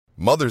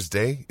Mother's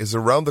Day is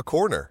around the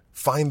corner.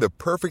 Find the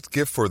perfect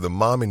gift for the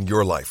mom in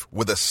your life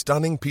with a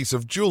stunning piece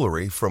of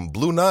jewelry from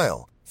Blue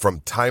Nile.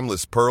 From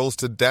timeless pearls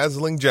to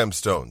dazzling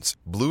gemstones,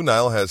 Blue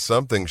Nile has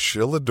something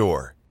she'll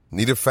adore.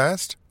 Need it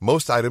fast?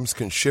 Most items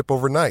can ship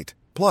overnight.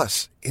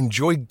 Plus,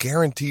 enjoy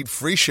guaranteed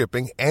free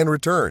shipping and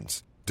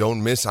returns.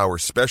 Don't miss our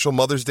special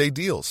Mother's Day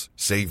deals.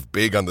 Save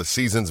big on the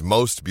season's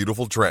most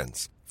beautiful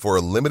trends. For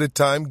a limited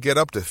time, get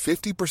up to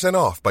 50%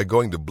 off by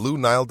going to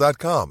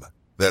BlueNile.com.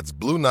 That's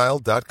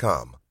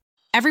BlueNile.com.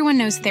 Everyone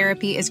knows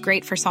therapy is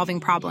great for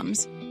solving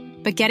problems.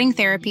 But getting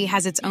therapy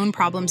has its own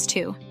problems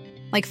too.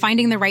 Like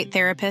finding the right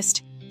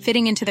therapist,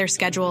 fitting into their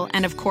schedule,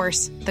 and of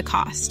course, the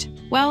cost.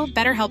 Well,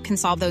 BetterHelp can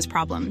solve those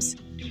problems.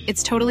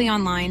 It's totally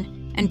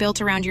online and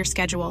built around your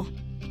schedule.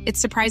 It's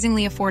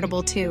surprisingly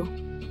affordable too.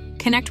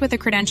 Connect with a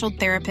credentialed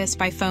therapist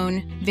by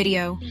phone,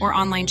 video, or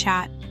online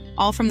chat,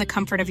 all from the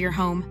comfort of your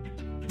home.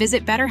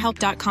 Visit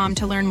BetterHelp.com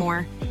to learn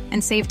more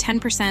and save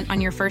 10%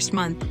 on your first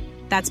month.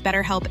 That's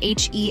BetterHelp,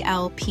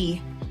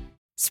 H-E-L-P.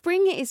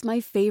 Spring is my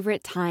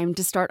favorite time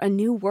to start a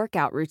new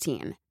workout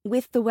routine.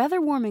 With the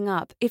weather warming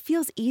up, it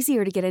feels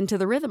easier to get into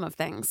the rhythm of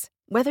things.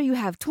 Whether you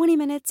have 20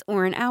 minutes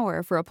or an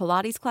hour for a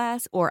Pilates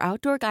class or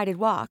outdoor guided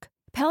walk,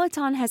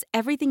 Peloton has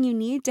everything you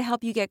need to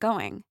help you get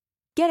going.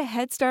 Get a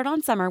head start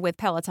on summer with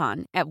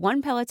Peloton at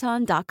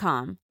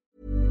onepeloton.com.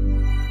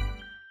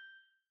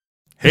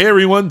 Hey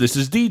everyone, this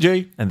is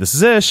DJ. And this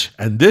is Ish.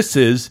 And this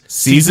is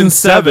Season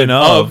 7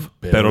 of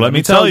Pero Let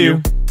Me Tell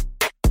You.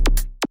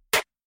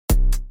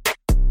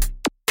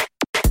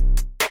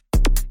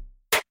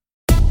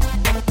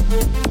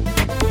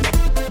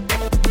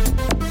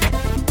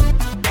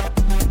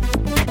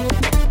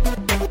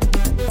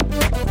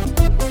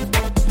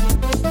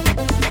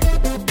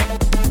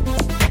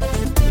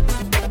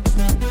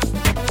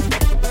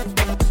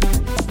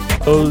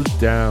 Goes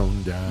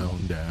down,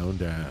 down, down,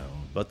 down.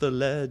 But the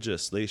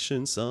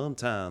legislation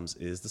sometimes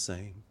is the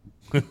same.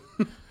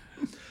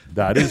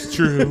 That is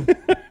true.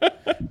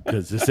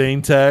 Because this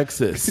ain't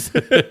Texas.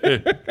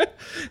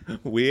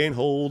 We ain't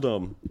hold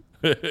 'em.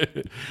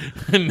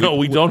 No,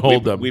 we don't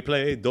hold them. We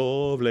play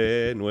doble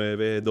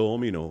nueve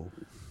domino.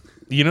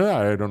 You know,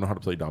 I don't know how to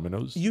play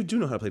dominoes. You do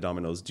know how to play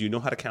dominoes. Do you know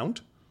how to count?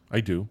 I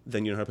do.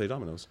 Then you know how to play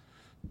dominoes.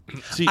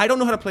 See, I don't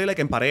know how to play like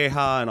en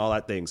pareja and all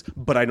that things,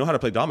 but I know how to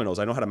play dominoes.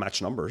 I know how to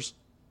match numbers.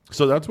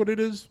 so that's what it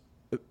is?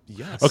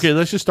 Yes. Okay,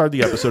 let's just start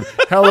the episode.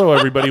 Hello,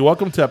 everybody.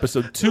 Welcome to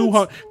episode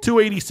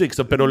 286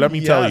 of Pero Let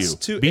Me Tell You.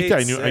 Vita,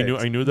 I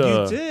knew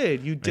the...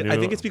 You did. I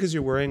think it's because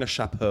you're wearing a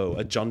chapeau,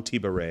 a jaunty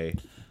beret.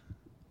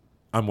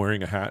 I'm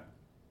wearing a hat.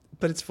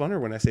 But it's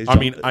funner when I say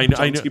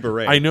jaunty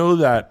beret. I know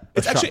that...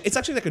 It's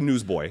actually like a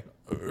newsboy.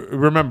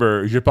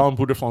 Remember, je parle un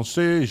peu de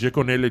français. Je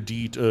connais le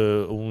dit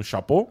un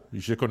chapeau.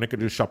 Je connais que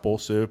le chapeau,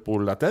 c'est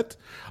pour la tête.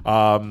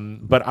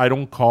 But I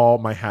don't call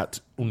my hat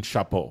un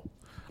chapeau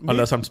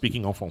unless I'm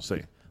speaking en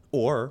français.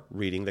 Or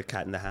reading The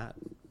Cat in the Hat.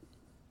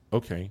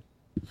 Okay.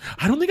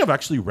 I don't think I've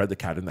actually read The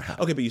Cat in the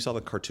Hat. Okay, but you saw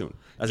the cartoon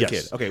as a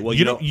kid. Okay, well,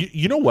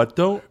 you know what,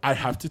 though? I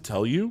have to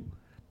tell you,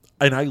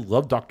 and I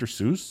love Dr.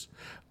 Seuss.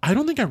 I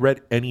don't think I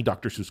read any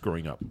Dr. Seuss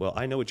growing up. Well,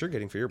 I know what you're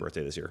getting for your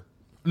birthday this year.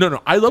 No,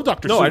 I love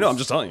Dr. Seuss. No, I know. I'm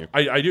just telling you.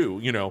 I do,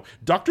 you know.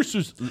 Dr.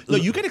 Seuss... No,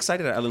 you get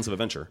excited at Islands of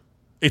Adventure.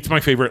 It's my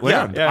favorite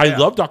land. Yeah, I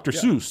love Dr.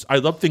 Seuss. I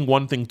love Thing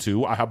 1, Thing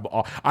 2. I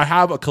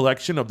have a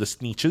collection of the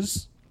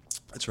Sneetches.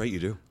 That's right, you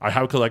do. I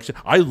have a collection.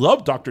 I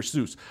love Dr.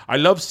 Seuss. I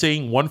love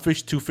saying one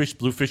fish, two fish,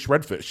 blue fish,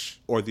 red fish.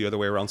 Or the other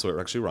way around, so it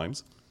actually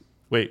rhymes.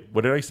 Wait,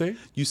 what did I say?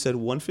 You said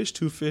one fish,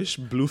 two fish,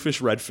 blue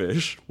fish, red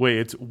fish. Wait,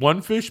 it's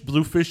one fish,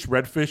 blue fish,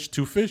 red fish,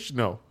 two fish?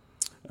 No.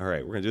 All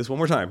right, we're going to do this one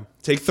more time.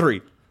 Take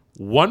 3.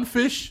 One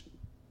fish,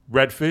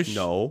 red fish.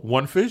 No.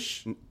 One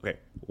fish. Okay.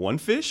 One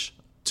fish,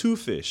 two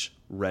fish,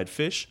 red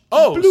fish.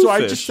 Oh, blue so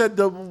fish. I just said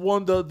the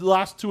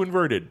last two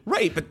inverted.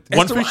 Right, but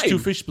one fish, two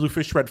fish, blue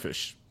fish, red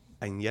fish.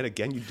 And yet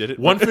again, you did it.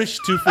 One fish,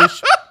 two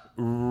fish,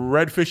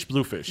 red fish,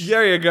 blue fish.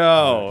 There you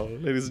go.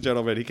 Ladies and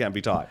gentlemen, he can't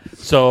be taught.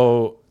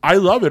 So I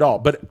love it all,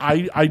 but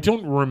I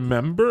don't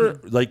remember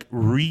like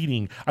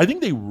reading. I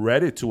think they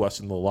read it to us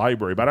in the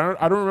library, but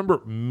I don't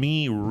remember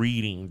me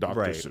reading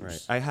Dr.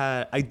 Seuss.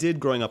 Right. I did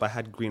growing up. I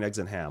had Green Eggs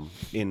and Ham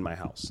in my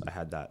house. I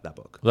had that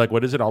book. Like,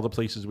 what is it? All the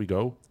Places We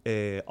Go?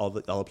 All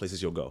the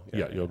places you'll go.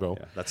 Yeah, you'll go.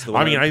 Yeah. That's the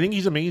one. I mean, I think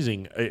he's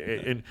amazing,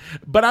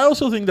 but I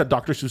also think that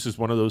Dr. Seuss is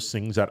one of those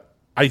things that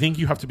I think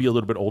you have to be a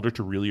little bit older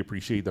to really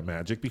appreciate the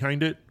magic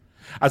behind it.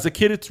 As a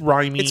kid, it's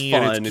rhymey, it's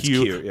fun, and it's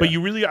cute. Yeah. But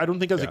you really, I don't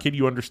think as a kid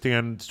you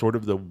understand sort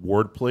of the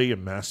wordplay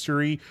and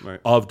mastery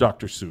of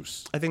Dr.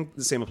 Seuss. I think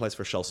the same applies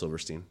for Shel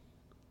Silverstein.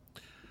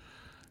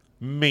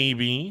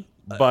 Maybe,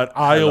 but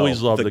I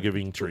always love the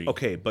Giving Tree.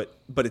 Okay, but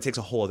it takes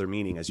a whole other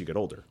meaning as you get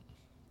older.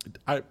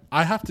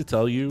 I have to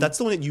tell you, that's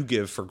the one that you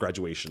give for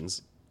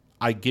graduations.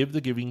 I give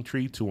the Giving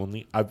Tree to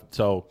only.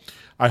 So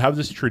I have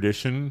this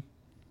tradition,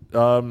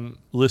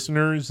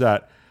 listeners,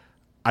 that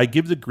I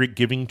give the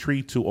Giving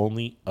Tree to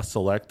only a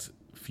select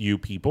few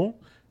people,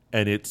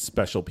 and it's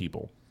special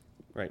people.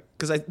 Right.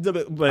 Because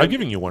I'm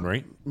giving you one,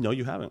 right? No,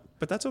 you haven't.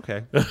 But that's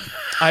okay.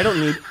 I don't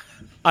need...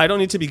 I don't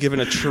need to be given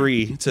a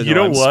tree to You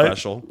know know I'm what?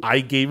 special. I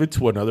gave it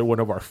to another one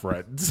of our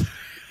friends.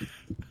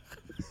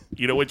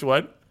 You know which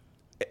one?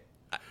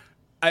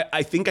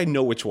 I think I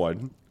know which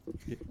one.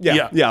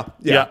 Yeah.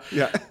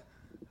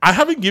 I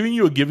haven't given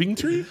you a giving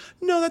tree.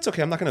 No, that's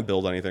okay. I'm not going to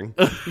build anything.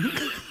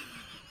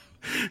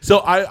 So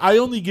I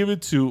only give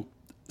it to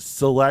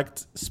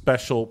select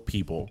special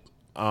people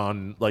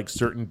on like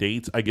certain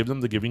dates. I give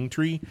them the giving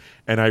tree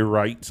and I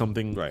write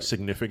something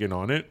significant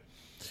on it.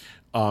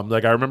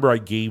 Like I remember I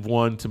gave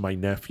one to my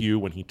nephew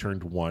when he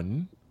turned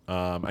 1.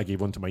 I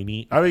gave one to my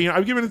niece. I mean,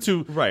 I've given it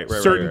to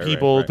certain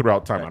people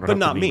throughout time. I don't But have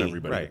not to name me,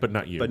 everybody, right. but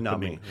not you. But not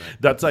me. Right.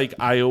 That's like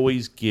I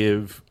always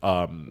give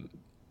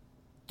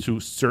to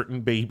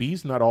certain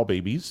babies, not all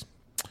babies.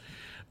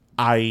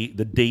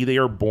 The day they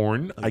are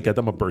born, I get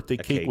them a birthday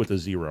cake with a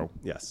 0.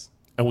 Yes.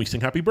 And we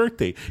sing happy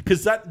birthday.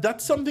 Because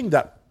that's something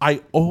that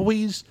I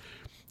always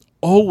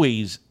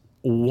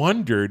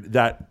wondered,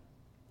 that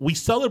we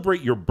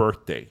celebrate your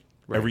birthday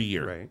every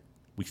year. Right.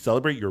 We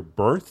celebrate your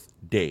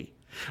birthday.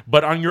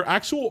 But on your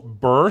actual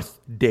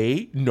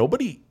birthday,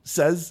 nobody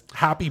says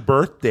happy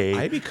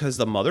birthday. Because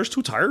the mother's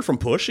too tired from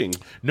pushing.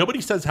 Nobody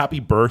says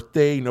happy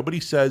birthday. Nobody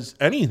says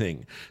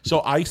anything.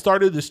 So I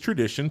started this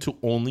tradition to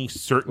only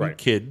certain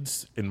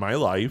kids in my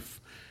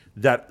life,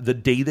 that the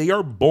day they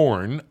are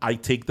born, I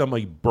take them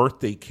a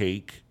birthday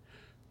cake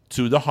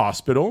to the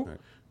hospital. Right.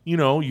 You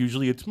know,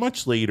 usually it's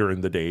much later in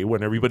the day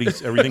when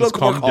everything's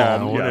calmed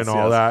down and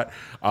all that.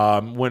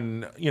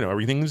 When,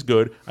 everything's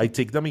good, I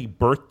take them a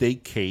birthday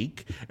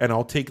cake and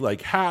I'll take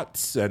like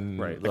hats and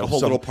like a whole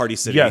little party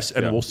city. Yes,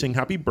 and we'll sing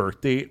happy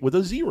birthday with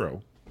a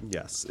 0.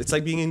 Yes. It's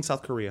like being in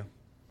South Korea.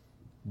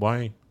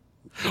 Why?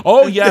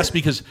 Oh, yes,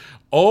 because,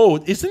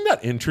 isn't that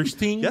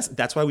interesting? Yes,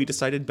 that's why we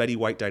decided Betty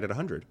White died at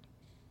 100.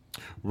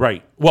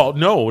 Right. Well,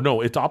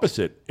 no, it's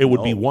opposite. It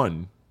would be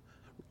 1.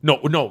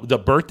 No, the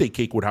birthday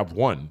cake would have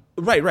 1.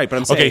 Right, but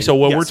I'm saying... Okay, so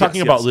what we're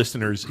talking about,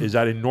 listeners, is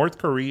that in North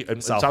Korea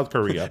and South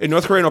Korea... In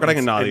North Korea, no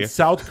karagan nadie. In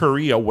South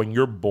Korea, when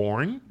you're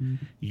born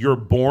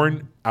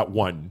at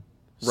 1.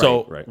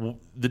 So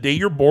the day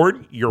you're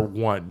born, you're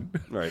 1.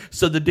 Right.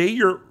 So the day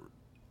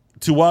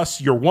to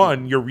us, you're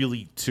 1, you're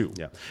really 2.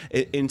 Yeah.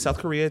 In South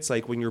Korea, it's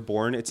like when you're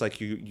born, it's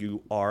like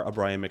you are a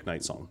Brian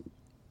McKnight song.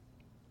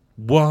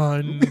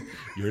 1,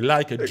 you're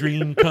like a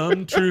dream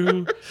come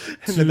true.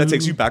 And then that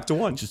takes you back to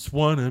 1. Just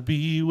wanna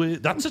be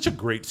with. That's such a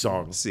great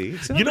song. See,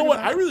 you know what?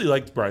 I really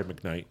liked Brian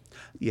McKnight.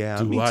 Yeah,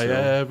 Do me I too.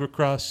 ever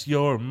cross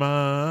your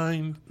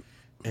mind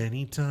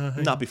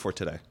anytime? Not before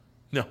today.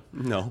 No.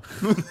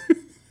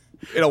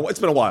 It's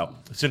been a while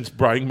since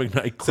Brian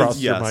McKnight crossed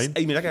your mind.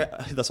 I mean,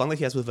 the song that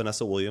he has with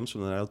Vanessa Williams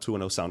from the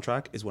 90210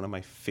 soundtrack is one of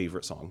my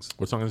favorite songs.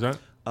 What song is that?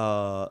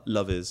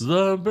 Love Is.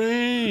 Love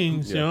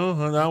brings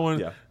that one.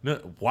 Yeah. No,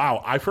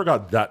 wow, I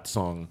forgot that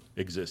song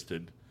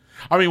existed.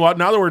 I mean,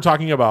 now that we're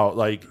talking about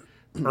like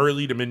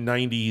early to mid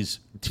 90s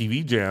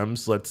TV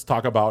jams, let's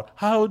talk about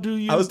How Do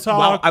You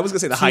Talk I was gonna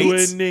say The to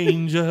Heights. an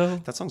Angel.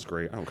 That song's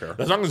great. I don't care.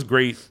 That song is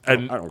great.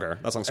 And I don't care.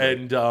 That song's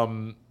great.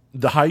 And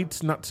The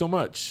Heights, not so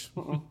much.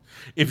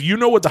 If you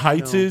know what The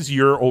Heights is,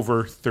 you're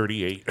over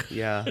 38.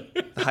 Yeah.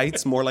 The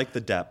Heights, more like The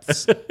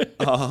Depths.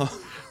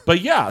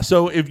 But yeah,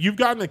 so if you've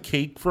gotten a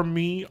cake from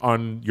me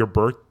on your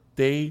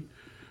birthday,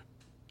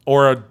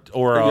 or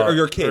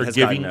your kid or has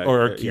giving,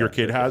 gotten your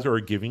kid has, or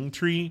a giving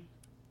tree,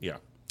 yeah,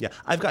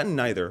 I've gotten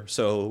neither.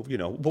 So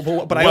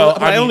but I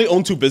I only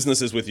own 2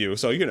 businesses with you,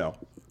 so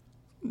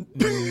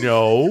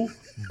No,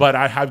 but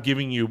I have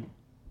given you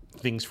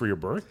things for your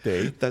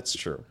birthday. That's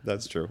true.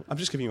 I'm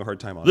just giving you a hard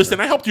time on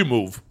Listen, it. I helped you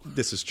move.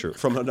 This is true.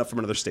 From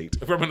another state.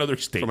 From another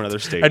state.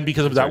 And And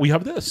because of that, we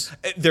have this.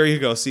 There you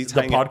go. See,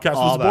 the podcast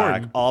was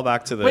born. All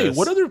back to this. Wait,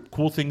 what other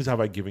cool things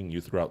have I given you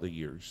throughout the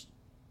years?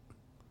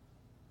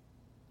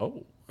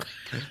 Oh.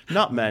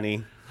 Not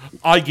many.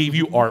 I gave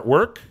you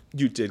artwork.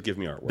 You did give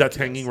me artwork. That's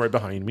hanging right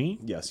behind me.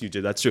 Yes, you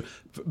did. That's true.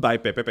 By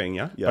Pepe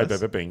Peña. Yes. By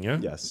Pepe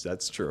Peña. Yes,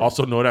 that's true.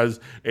 Also known as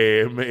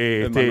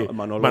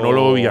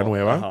Manolo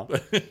Villanueva,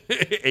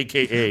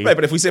 a.k.a. Right,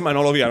 but if we say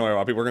Manolo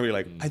Villanueva, people are going to be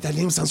like, that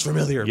name sounds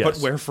familiar, yes. but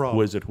where from?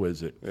 Who is it?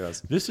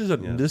 Yes. This is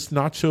this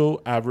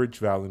Nacho Average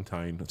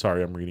Valentine.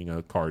 Sorry, I'm reading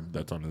a card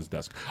that's on his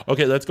desk.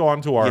 Okay, let's go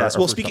on to our... Yes,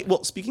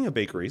 speaking of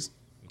bakeries,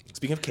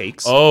 speaking of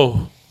cakes...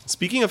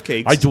 Speaking of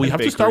cakes... do we have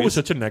to start with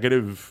such a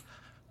negative...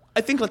 I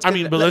think let's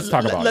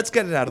talk about it. Let's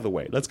get it out of the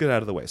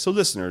way. So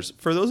listeners,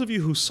 for those of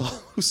you who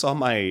saw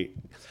my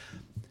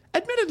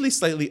admittedly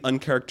slightly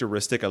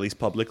uncharacteristic, at least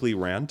publicly,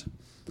 rant,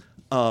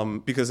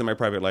 because in my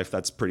private life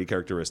that's pretty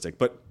characteristic,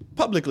 but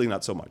publicly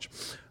not so much,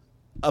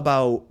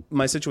 about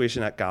my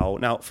situation at Gao.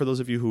 Now, for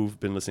those of you who've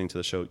been listening to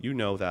the show, you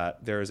know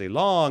that there is a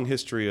long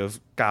history of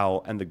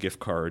Gao and the gift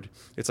card.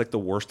 It's like the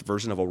worst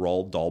version of a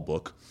Roald Dahl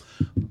book.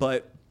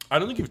 But I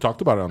don't think you've talked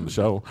about it on the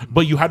show,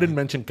 but you hadn't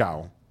mentioned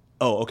Gao.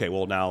 Oh, okay.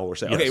 Well, now we're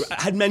saying... Yes. Okay,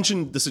 I had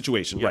mentioned the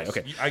situation. Yes. Right,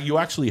 okay. You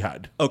actually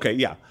had. Okay,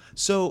 yeah.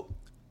 So,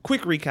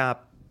 quick recap.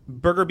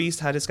 Burger Beast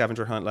had his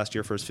scavenger hunt last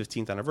year for his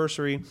 15th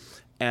anniversary.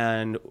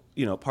 And,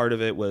 part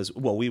of it was,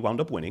 we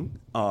wound up winning.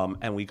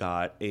 And we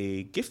got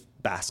a gift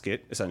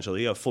basket,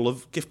 essentially, full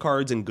of gift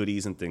cards and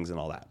goodies and things and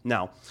all that.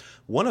 Now,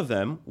 one of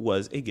them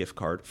was a gift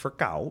card for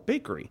Cow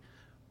Bakery.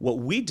 What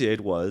we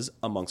did was,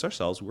 amongst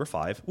ourselves, we were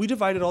 5, we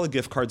divided all the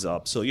gift cards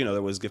up. So,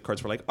 there was gift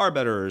cards for like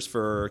Arbetters,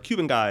 for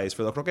Cuban Guys,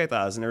 for the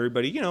Croquetas, and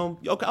everybody,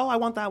 okay, I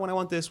want that one, I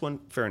want this one.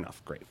 Fair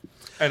enough, great.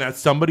 And as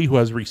somebody who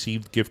has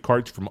received gift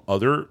cards from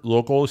other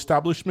local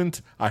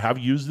establishments, I have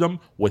used them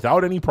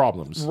without any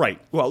problems.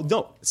 Right. Well,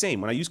 no,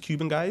 same. When I use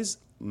Cuban Guys,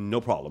 no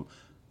problem.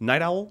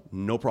 Night Owl,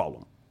 no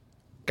problem.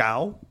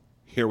 Cow,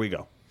 here we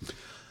go.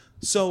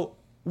 So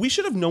we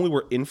should have known we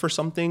were in for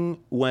something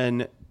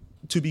when...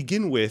 To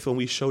begin with, when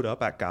we showed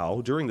up at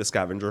Gao during the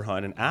scavenger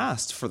hunt and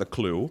asked for the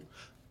clue,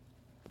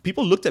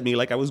 people looked at me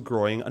like I was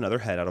growing another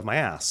head out of my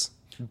ass.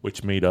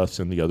 Which made us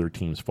and the other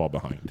teams fall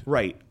behind.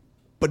 Right.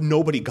 But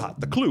nobody got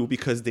the clue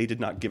because they did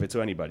not give it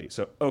to anybody.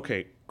 So,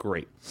 okay,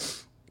 great.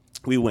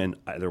 We win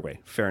either way.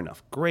 Fair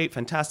enough. Great,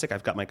 fantastic.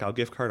 I've got my Gao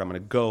gift card. I'm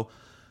going to go.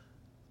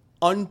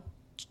 On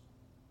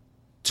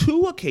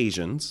 2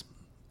 occasions,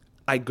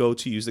 I go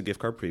to use the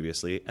gift card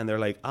previously, and they're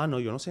like, no,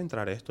 yo no sé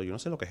entrar esto. Yo no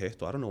sé lo que es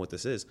esto. I don't know what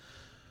this is.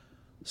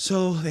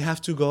 So they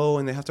have to go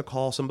and they have to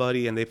call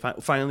somebody, and they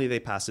finally they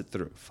pass it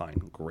through.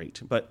 Fine,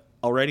 great. But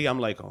already I'm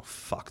like, oh,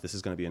 fuck, this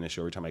is going to be an issue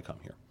every time I come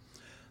here.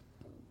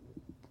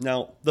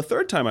 Now, the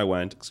third time I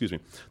went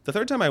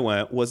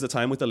was the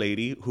time with the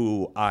lady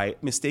who I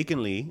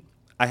mistakenly,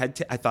 I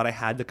thought I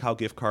had the Cow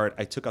gift card.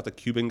 I took out the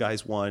Cuban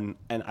Guys one,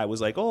 and I was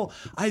like,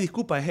 ay,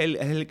 disculpa, es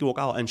el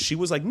equivocado. And she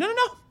was like, no,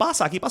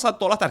 pasa, aquí pasa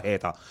toda la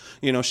tarjeta.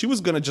 She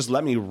was going to just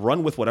let me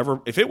run with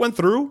whatever. If it went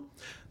through,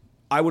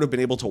 I would have been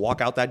able to walk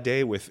out that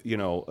day with,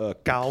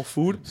 Cow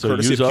food. So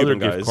use other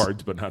gift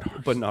cards, but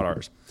not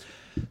ours.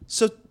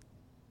 So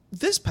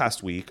this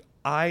past week,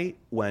 I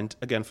went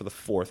again for the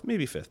 4th,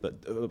 maybe 5th,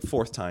 but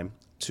 4th time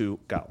to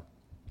Cow.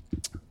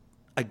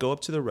 I go up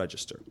to the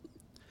register.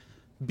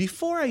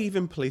 Before I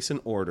even place an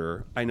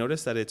order, I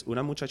noticed that it's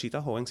una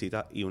muchachita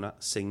jovencita y una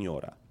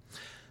señora.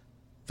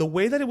 The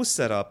way that it was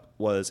set up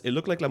was, it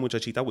looked like la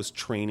muchachita was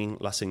training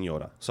la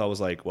señora. So I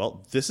was like,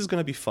 well, this is going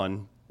to be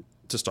fun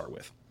to start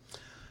with.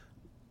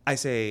 I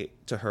say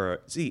to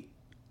her, sí,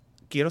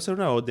 quiero hacer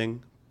una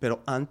orden, pero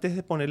antes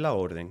de poner la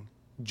orden,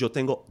 yo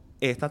tengo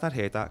esta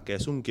tarjeta que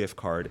es un gift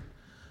card.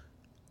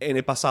 En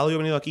el pasado yo he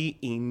venido aquí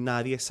y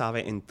nadie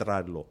sabe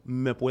entrarlo.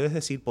 ¿Me puedes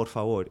decir, por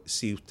favor,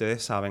 si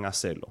ustedes saben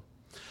hacerlo?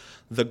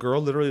 The girl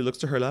literally looks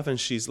to her left and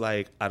she's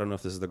like, I don't know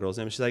if this is the girl's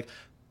name. She's like,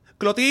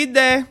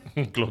 Clotilde.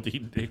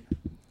 Clotilde.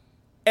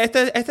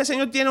 Este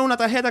señor tiene una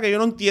tarjeta que yo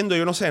no entiendo,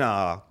 yo no sé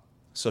nada.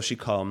 So she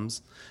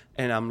comes.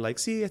 And I'm like,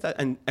 sí, esta.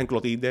 And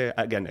Clotilde,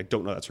 again, I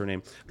don't know that's her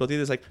name.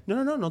 Clotilde is like,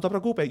 no te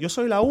preocupes. Yo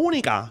soy la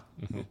única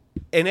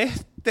en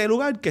este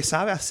lugar que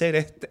sabe hacer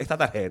esta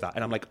tarjeta.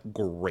 And I'm like,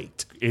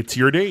 great. It's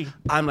your day.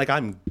 I'm like,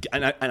 I'm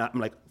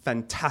like,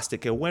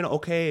 fantastic. Que bueno,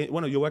 okay.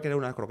 Bueno, yo voy a querer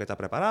una croqueta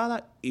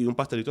preparada y un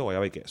pastelito de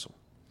guayaba y queso.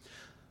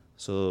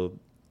 So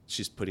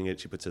she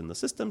puts it in the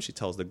system. She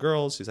tells the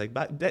girls, she's like,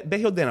 ve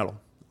y ordénalo.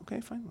 Okay,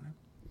 fine.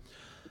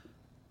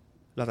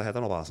 La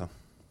tarjeta no pasa.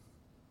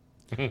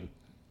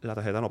 La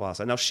tarjeta no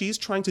pasa. Now, she's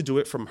trying to do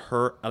it from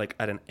her, like,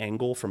 at an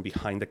angle from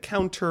behind the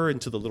counter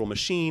into the little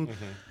machine.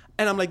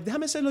 And I'm like,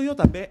 déjame hacerlo yo.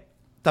 Tal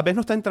vez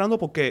no está entrando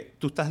porque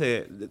tú estás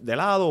de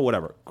lado or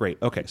whatever.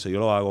 Great. Okay, so yo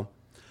lo hago.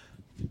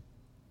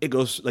 It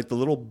goes, like, the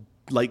little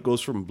light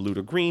goes from blue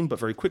to green, but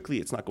very quickly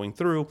it's not going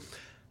through.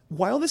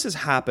 While this is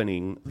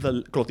happening,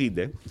 the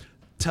Clotilde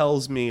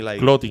tells me, like...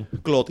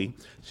 Cloti.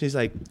 She's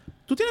like,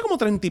 tú tienes como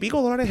 $30 y pico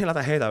en la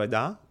tarjeta,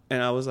 ¿verdad?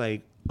 And I was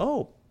like,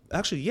 oh...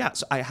 Actually, yeah.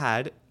 So I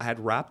had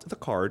wrapped the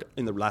card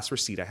in the last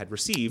receipt I had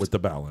received. With the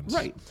balance.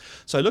 Right.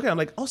 So I look at it, I'm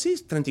like, oh,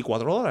 sí,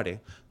 $34.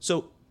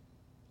 So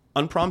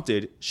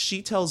unprompted,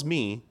 she tells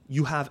me,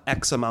 you have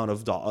X amount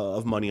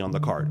of money on the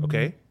card,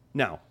 okay?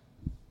 Now,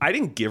 I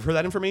didn't give her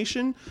that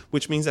information,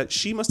 which means that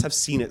she must have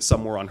seen it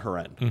somewhere on her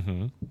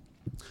end.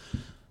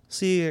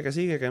 Sí,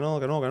 que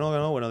no.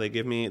 Bueno,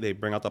 they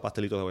bring out the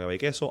pastelito de guayaba y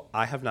queso.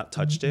 I have not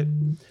touched it.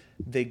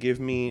 They give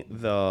me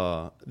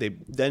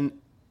then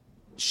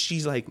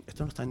she's like,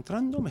 esto no está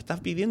entrando, me estás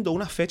pidiendo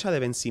una fecha de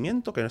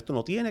vencimiento que esto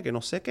no tiene, que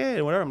no sé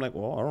qué, whatever. I'm like,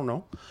 well, I don't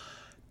know.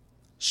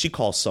 She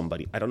calls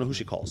somebody. I don't know who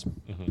she calls.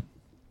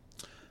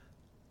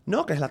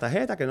 No, que es la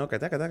tarjeta, que no, que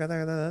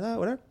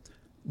whatever.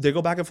 They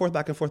go back and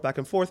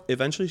forth.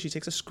 Eventually, she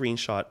takes a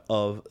screenshot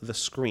of the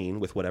screen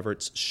with whatever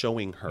it's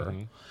showing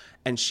her,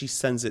 and she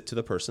sends it to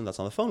the person that's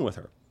on the phone with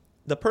her.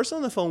 The person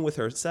on the phone with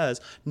her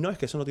says, no, es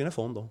que eso no tiene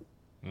fondo.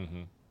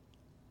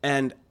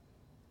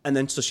 And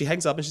then, so she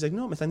hangs up and she's like,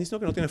 no, me están diciendo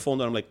que no tiene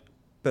fondo. And I'm like,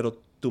 pero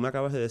tú me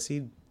acabas de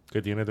decir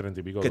que tiene $30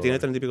 y pico. Que tiene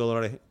 $30 y pico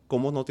dólares.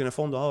 ¿Cómo no tiene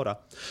fondo ahora?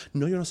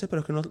 No, yo no sé,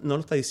 pero es que no lo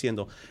está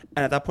diciendo.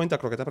 And at that point, la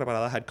croqueta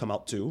preparada had come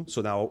out too.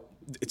 So now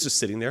it's just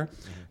sitting there.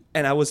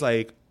 And I was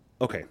like,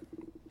 okay.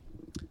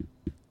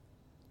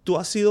 Tú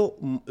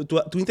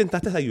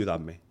intentaste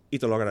ayudarme y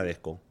te lo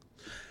agradezco.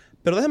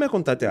 Pero déjame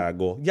contarte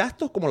algo. Ya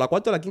esto es como la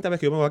 4ª o la 5ª vez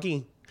que yo me voy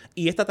aquí.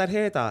 Y esta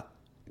tarjeta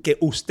que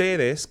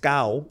ustedes,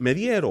 Cao, me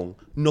dieron,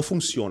 no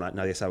funciona.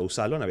 Nadie sabe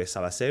usarlo, nadie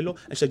sabe hacerlo.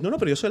 And she's like, no,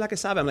 pero yo soy la que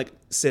sabe. I'm like,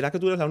 ¿será que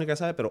tú eres la única que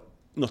sabe? Pero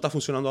no está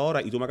funcionando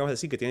ahora y tú me acabas de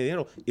decir que tiene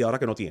dinero y ahora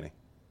que no tiene.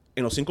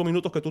 En los 5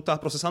 minutos que tú estabas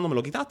procesando me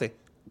lo quitaste.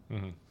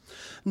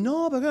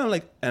 No, pero I'm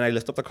like, and I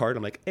lift up the card.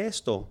 I'm like,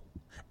 esto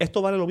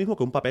vale lo mismo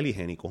que un papel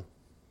higiénico.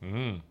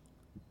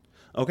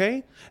 ¿Ok?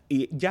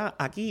 Y ya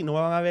aquí no me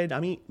van a ver a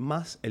mí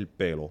más el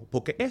pelo.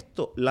 Porque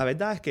esto, la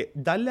verdad es que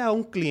darle a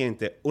un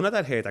cliente una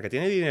tarjeta que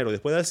tiene dinero y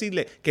después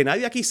decirle que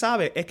nadie aquí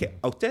sabe es que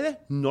a ustedes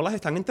no las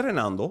están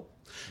entrenando.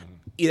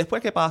 Y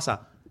después, ¿qué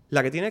pasa?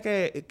 La que tiene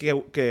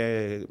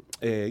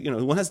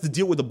one has to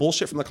deal with the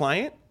bullshit from the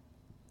client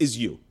is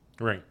you.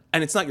 Right.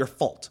 And it's not your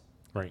fault.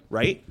 Right.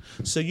 Right?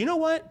 So, you know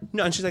what?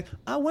 No, and she's like,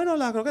 bueno,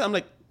 la croqueta. I'm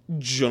like,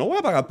 yo no voy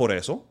a pagar por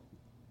eso.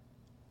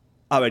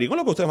 Averigüen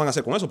lo que ustedes van a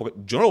hacer con eso, porque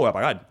yo no lo voy a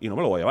pagar y no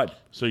me lo voy a llevar.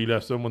 So you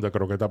left them with the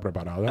croqueta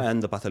preparada?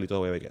 And the pastelito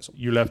de huevo y queso.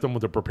 You left them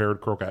with the prepared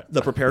croquette?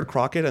 The prepared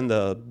croquette and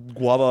the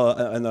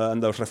guava and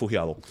the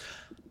refugiado.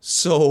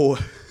 So,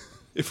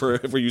 if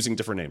we're using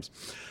different names.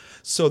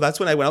 So that's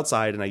when I went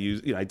outside and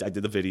I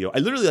did the video. I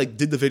literally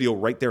did the video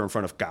right there in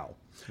front of Cao.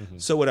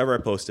 So whatever, I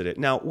posted it.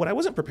 Now, what I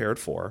wasn't prepared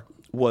for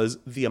was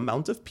the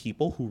amount of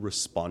people who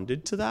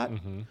responded to that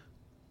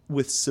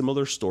with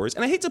similar stories.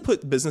 And I hate to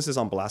put businesses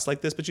on blast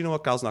like this, but you know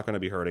what? Cao's not going to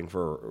be hurting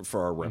for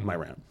my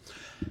rant.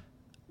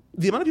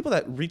 The amount of people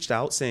that reached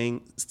out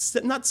saying,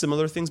 not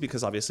similar things,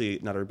 because obviously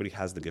not everybody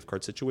has the gift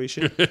card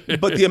situation,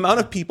 but the amount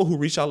of people who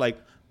reached out like,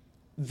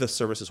 the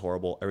service is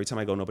horrible. Every time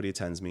I go, nobody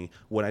attends me.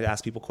 When I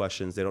ask people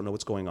questions, they don't know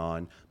what's going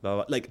on. Blah,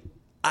 blah, blah. Like,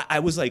 I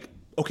was like,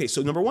 okay,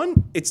 so number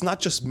one, it's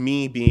not just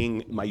me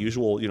being my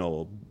usual,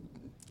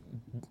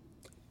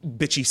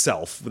 bitchy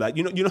self that,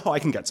 you know how I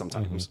can get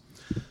sometimes.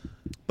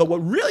 But what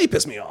really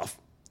pissed me off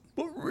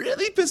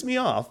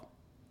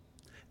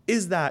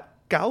is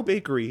that Cao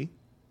Bakery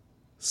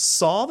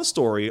saw the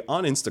story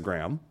on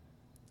Instagram,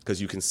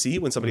 because you can see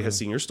when somebody has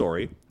seen your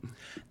story,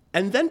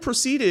 and then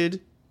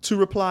proceeded to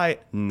reply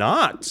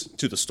not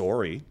to the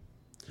story,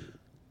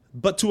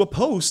 but to a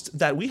post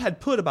that we had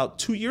put about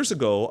 2 years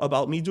ago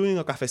about me doing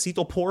a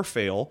cafecito pour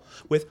fail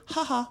with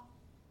haha.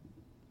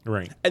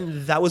 Right.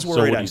 And that was where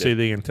so it ended. So you say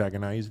they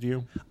antagonized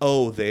you?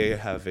 Oh, they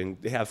have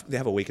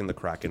awakened the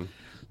Kraken.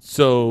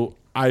 So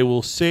I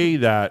will say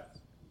that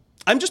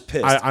I'm just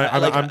pissed.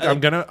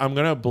 I'm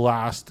gonna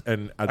blast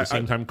and at the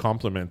same time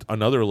compliment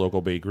another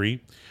local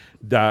bakery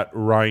that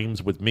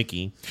rhymes with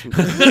Mickey.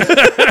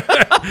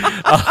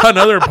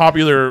 Another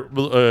popular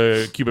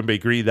Cuban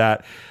bakery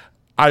that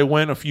I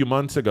went a few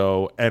months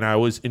ago and I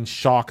was in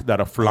shock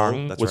that a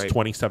flan was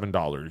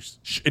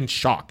 $27. In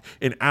shock.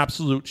 In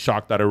absolute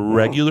shock that a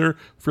regular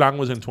flan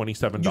was in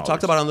 $27. You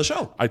talked about it on the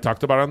show. I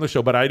talked about it on the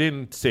show, but I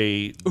didn't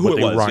say who what it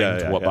they was.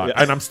 rhymed by.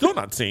 And I'm still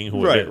not saying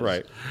who it is.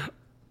 Right.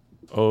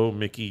 Oh,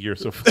 Mickey, you're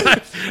so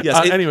funny.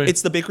 Yes, anyway.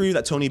 It's the bakery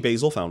that Tony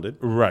Basil founded.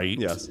 Right.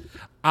 Yes.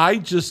 I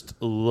just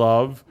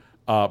love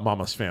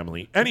Mama's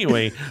Family.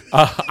 Anyway,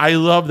 I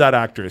love that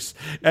actress.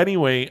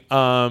 Anyway,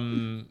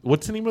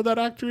 what's the name of that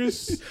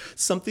actress?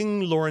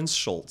 Something Lawrence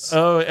Schultz.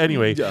 Oh,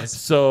 anyway. Yes.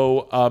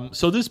 So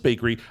this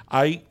bakery,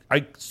 I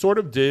sort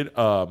of did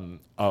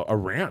a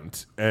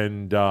rant,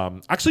 and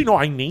actually, no,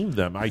 I named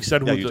them. I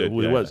said who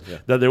it was. Yeah.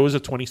 That there was a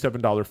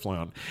 $27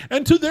 flan,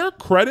 and to their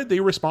credit, they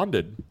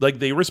responded.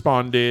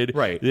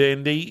 Right?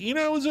 And they,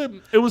 it was a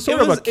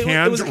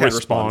canned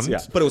response. Yeah,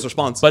 but it was a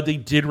response. But they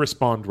did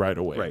respond right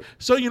away. Right.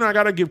 So I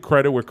got to give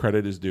credit where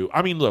credit is due.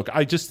 I mean, look,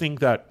 I just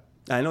think that.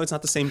 I know it's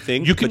not the same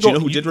thing, but you know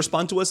who did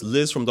respond to us?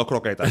 Liz from Do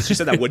Croquetas. She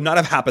said that would not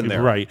have happened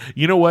there. Right.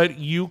 You know what?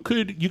 You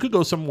could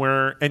go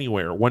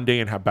anywhere one day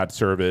and have bad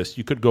service.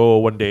 You could go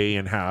one day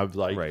and have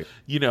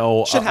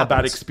a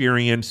bad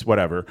experience,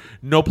 whatever.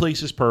 No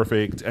place is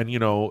perfect. And,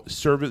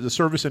 the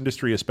service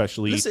industry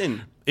especially.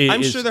 Listen,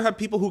 I'm sure there are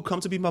people who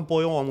come to be my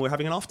boy and we're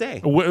having an off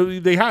day.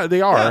 They are.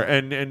 Yeah.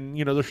 And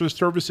the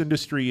service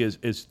industry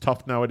is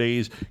tough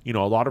nowadays. A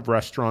lot of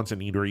restaurants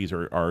and eateries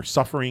are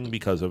suffering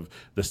because of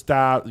the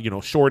staff,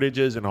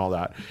 shortages and all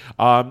that.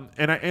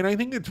 And I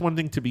think it's one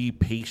thing to be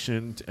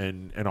patient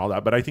and all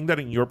that, but I think that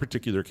in your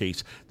particular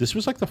case, this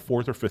was like the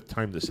 4th or 5th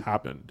time this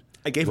happened.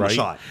 I gave him a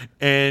shot.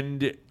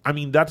 And I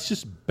mean, that's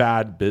just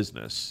bad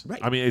business. Right.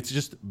 I mean, it's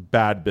just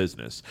bad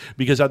business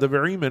because at the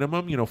very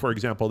minimum, for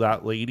example,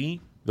 that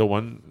lady, the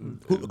one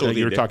that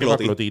you were talking about,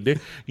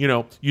 Clotilde,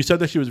 you said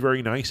that she was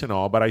very nice and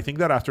all, but I think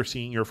that after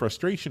seeing your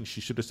frustration,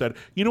 she should have said,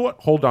 you know what,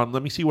 hold on,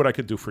 let me see what I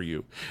could do for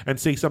you. And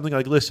say something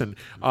like, listen,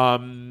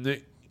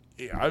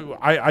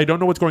 I don't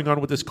know what's going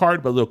on with this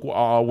card, but look,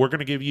 we're going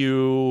to give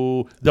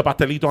you the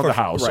pastelito on the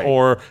house, right,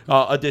 or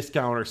a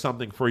discount or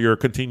something for your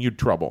continued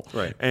trouble.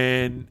 Right.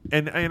 And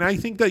I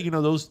think that,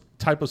 those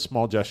type of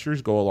small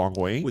gestures go a long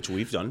way. Which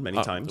we've done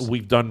many times.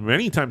 We've done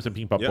many times in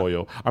Pimpa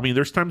Pollo. I mean,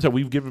 there's times that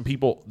we've given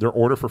people their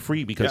order for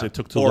free because it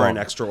took too long. Or an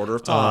extra order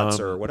of tots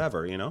or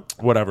whatever,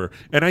 Whatever.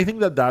 And I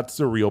think that that's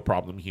the real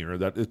problem here,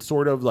 that it's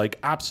sort of like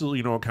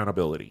absolutely no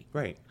accountability.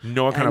 Right.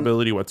 No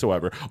accountability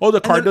whatsoever. Oh,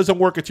 the card doesn't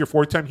work. It's your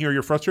 4th time here.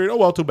 You're frustrated. Oh,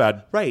 well, too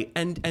bad. Right.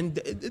 And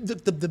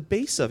the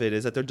base of it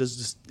is that they're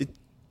just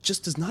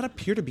just does not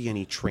appear to be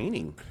any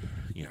training.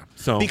 Yeah.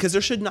 So Because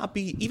there should not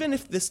be, even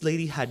if this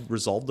lady had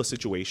resolved the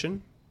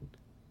situation,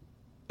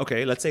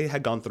 okay, let's say it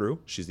had gone through.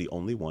 She's the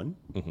only one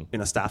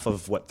in a staff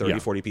of, 30,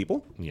 40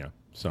 people? yeah.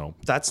 So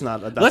That's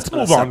not, that's let's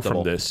move on from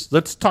unacceptable. this.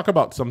 Let's talk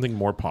about something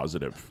more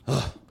positive.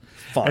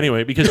 Fine.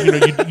 Anyway, because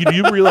you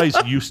do realize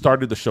you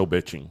started the show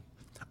bitching.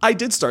 I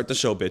did start the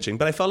show bitching,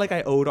 but I felt like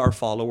I owed our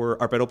follower,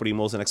 our Pero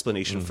Primos, an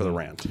explanation for the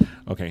rant.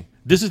 Okay.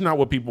 This is not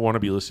what people want to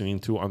be listening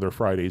to on their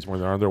Fridays when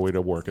they're on their way to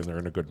work and they're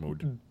in a good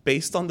mood.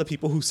 Based on the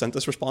people who sent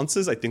us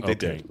responses, I think they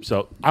Okay. did.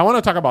 So I want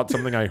to talk about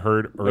something I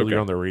heard earlier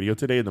Okay. on the radio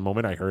today. And the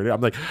moment I heard it, I'm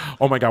like,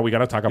 oh my God, we got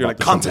to talk about like,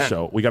 this on content. the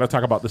show. We got to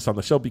talk about this on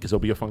the show because it'll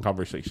be a fun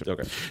conversation.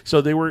 Okay. So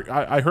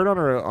I heard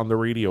on the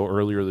radio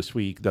earlier this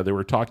week that they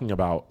were talking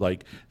about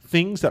like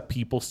things that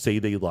people say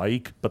they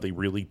like, but they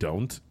really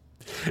don't.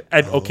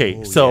 And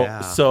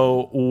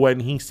so when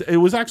it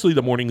was actually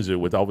the Morning Zoo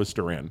with Elvis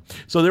Duran.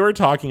 So they were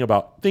talking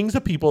about things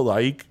that people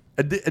like.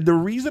 And the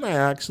reason I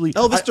actually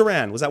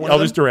Duran, was that one of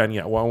them? Elvis Duran,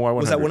 yeah.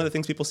 Was that one of the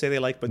things people say they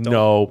like but don't?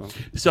 No.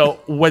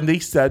 So when they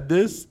said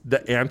this,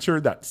 the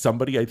answer that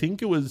somebody, I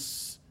think it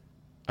was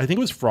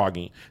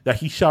Froggy, that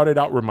he shouted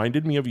out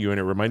reminded me of you, and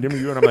it reminded me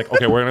of you, and I'm like,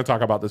 okay, we're going to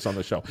talk about this on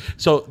the show.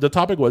 So the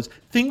topic was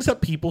things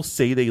that people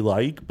say they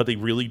like, but they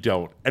really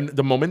don't. And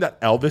the moment that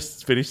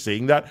Elvis finished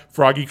saying that,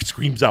 Froggy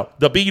screams out,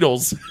 "The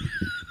Beatles."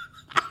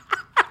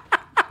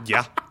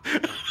 Yeah.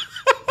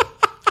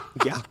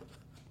 Yeah.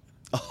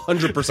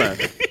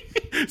 100%.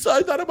 So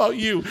I thought about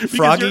you. because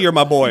Froggy, you're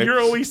my boy.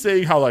 You're always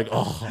saying how like,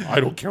 oh, I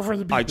don't care for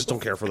the Beatles. I just don't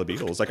care for the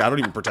Beatles. Like, I don't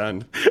even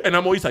pretend. And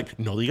I'm always like,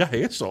 no digas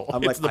eso.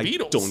 I'm It's like, the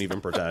Beatles. I don't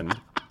even pretend.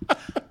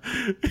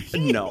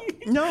 No.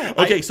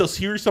 Okay, so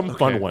here's some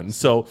fun ones.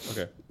 So,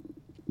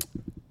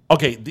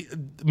 Okay.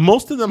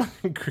 most of them I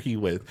agree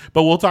with,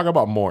 but we'll talk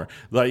about more.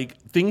 Like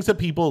things that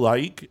people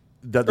like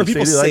that Or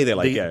people say they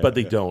like, but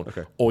they don't.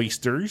 Okay.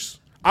 Oysters.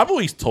 I've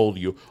always told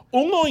you,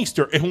 un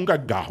oyster es un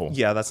gargajo.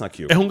 Yeah, that's not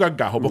cute. Es un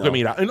gargajo. Porque No.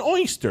 mira, an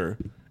oyster.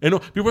 And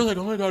people are like,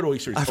 oh my God,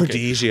 oysters.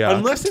 Aphrodisiac.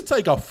 Unless it's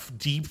like a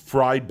deep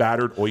fried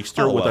battered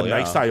oyster Oh, with well, a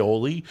nice yeah.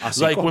 aioli.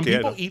 Así Like when cualquiera.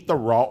 people eat the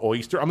raw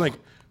oyster, I'm like,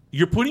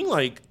 you're putting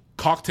like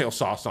cocktail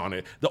sauce on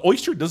it. The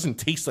oyster doesn't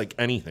taste like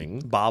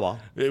anything. Baba.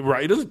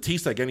 Right, it doesn't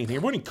taste like anything.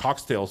 You're putting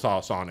cocktail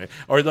sauce on it,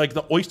 or like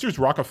the oysters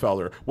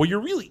Rockefeller. What you're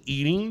really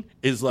eating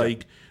is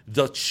like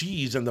the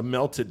cheese and the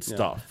melted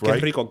stuff, Qué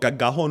right? rico.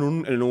 Gargajo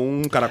en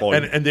un caracol.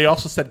 And they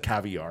also said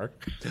caviar.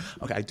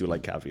 Okay, I do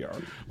like caviar.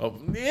 Oh,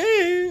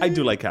 I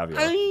do like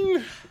caviar. I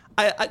mean,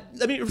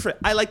 Let me rephrase.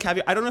 I like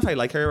caviar. I don't know if I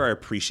like caviar or I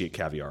appreciate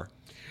caviar.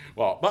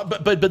 well,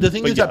 but the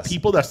thing is that yes.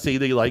 people that say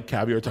they like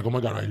caviar, it's like, oh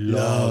my God, I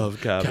love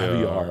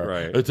caviar.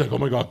 right. It's like, oh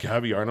my God,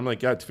 caviar, and I'm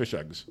like, yeah, it's fish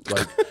eggs.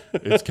 Like,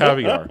 it's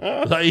caviar.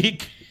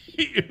 Like,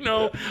 you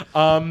know.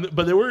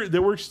 But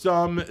there were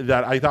some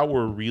that I thought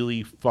were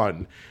really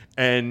fun,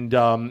 and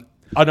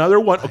another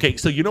one. Okay,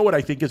 so you know what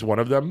I think is one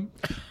of them.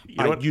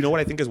 You know what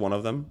I think is one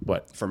of them?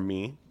 What? For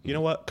me, you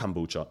know what?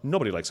 Kombucha.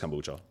 Nobody likes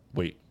kombucha.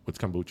 Wait, what's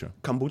kombucha?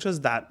 Kombucha is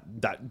that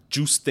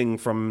juice thing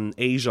from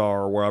Asia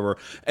or wherever.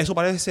 Eso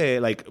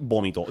parece like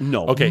vomito.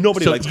 No. Okay,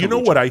 Nobody so likes kombucha. you know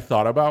what I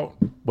thought about?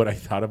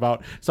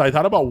 So I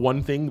thought about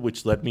one thing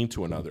which led me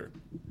to another.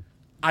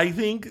 I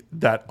think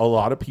that a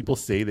lot of people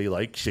say they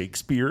like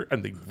Shakespeare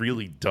and they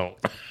really don't.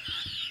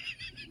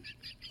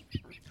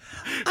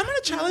 I'm going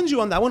to challenge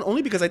you on that one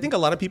only because I think a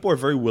lot of people are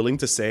very willing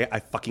to say, I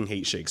fucking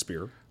hate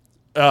Shakespeare.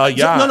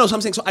 Yeah. So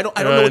I'm saying, so I don't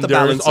know what the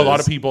balance is. There's a lot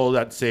of people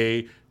that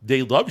say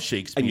they love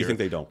Shakespeare. And you think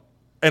they don't.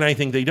 And I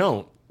think they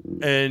don't.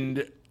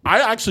 And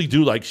I actually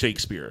do like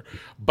Shakespeare.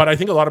 But I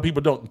think a lot of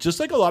people don't. Just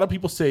like a lot of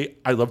people say,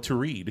 I love to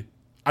read.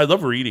 I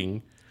love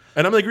reading.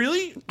 And I'm like,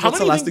 really? What's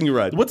the last thing you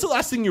read? What's the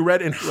last thing you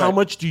read and how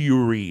much do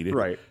you read?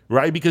 Right.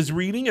 Right? Because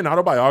reading an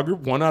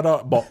autobiography,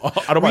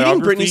 autobiography.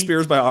 Reading Britney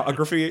Spears'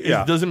 biography,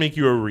 It doesn't make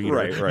you a reader.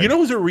 Right. You know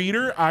who's a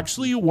reader?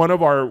 Actually, one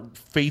of our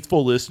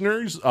faithful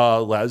listeners,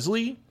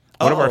 Leslie.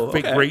 One of our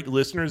great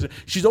listeners.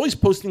 She's always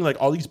posting like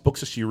all these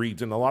books that she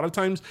reads. And a lot of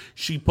times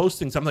she posts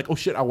things. I'm like, oh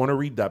shit, I want to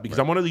read that. Because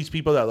I'm one of these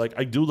people that like,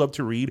 I do love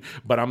to read,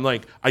 but I'm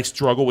like, I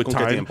struggle with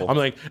time. Tiempo. I'm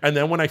like, and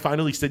then when I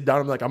finally sit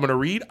down, I'm like, I'm going to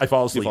read. I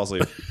fall asleep. You fall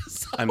asleep.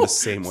 I'm the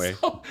same way.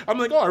 So, I'm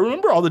like, oh, I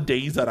remember all the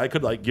days that I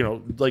could like, you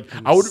know, like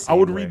I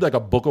would read like a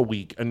book a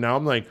week. And now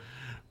I'm like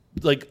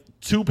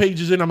 2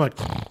 pages in, I'm like,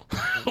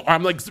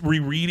 I'm like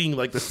rereading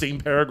like the same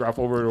paragraph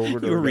over and over and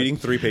over. You were reading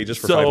 3 pages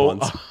for 5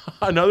 months.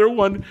 Another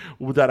one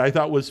that I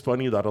thought was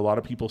funny that a lot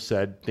of people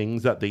said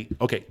things that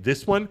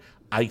this one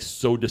I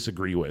so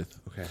disagree with.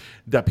 Okay.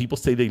 That people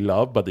say they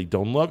love, but they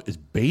don't love is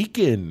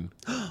bacon.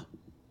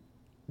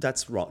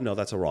 That's wrong. No,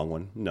 that's a wrong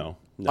one. No.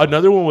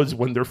 Another one was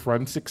when their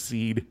friends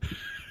succeed.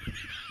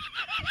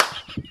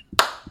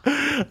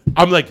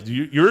 I'm like,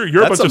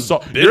 you're a bunch of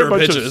salty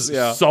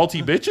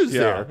bitches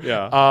there.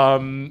 Yeah.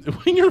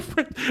 When your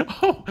friend,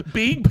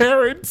 being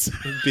parents.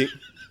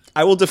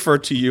 I will defer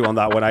to you on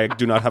that one. I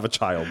do not have a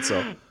child,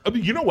 so. I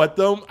mean, you know what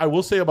though? I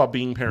will say about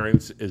being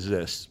parents is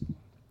this,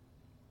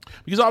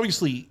 because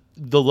obviously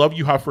the love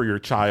you have for your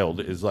child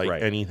is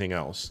like anything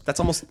else.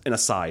 That's almost an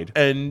aside.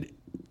 And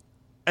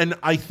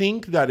I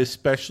think that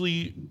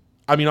especially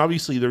I mean,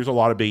 obviously, there's a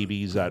lot of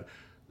babies that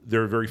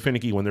they're very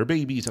finicky when they're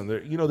babies, and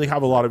they're, they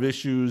have a lot of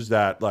issues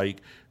that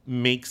like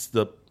makes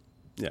the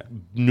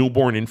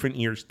newborn infant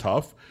years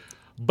tough.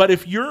 But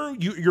if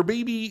your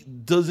baby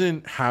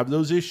doesn't have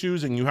those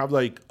issues, and you have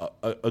like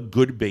a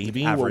good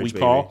baby, what we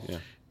call.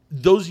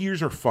 Those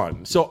years are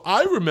fun. So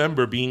I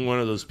remember being one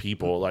of those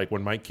people, like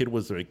when my kid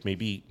was like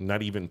maybe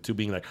not even two,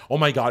 being like, oh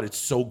my God, it's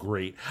so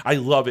great. I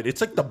love it. It's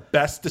like the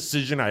best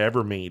decision I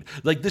ever made.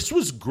 Like, this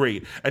was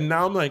great. And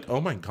now I'm like, oh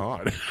my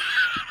God.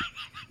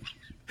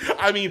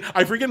 I mean,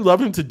 I freaking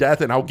love him to death,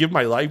 and I'll give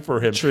my life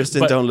for him.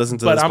 Tristan, don't listen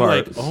to this part. But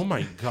I'm like, oh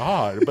my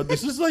God. But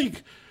this is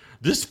like,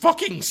 this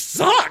fucking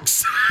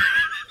sucks.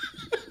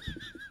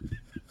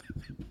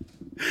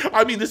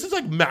 I mean, this is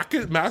like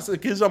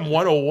masochism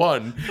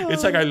 101.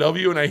 It's like, I love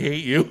you and I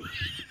hate you.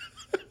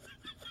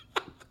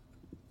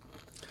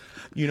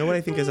 You know what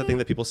I think is a thing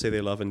that people say they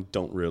love and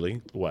don't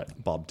really?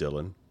 What? Bob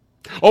Dylan.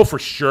 Oh, for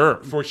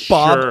sure. For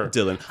Bob sure.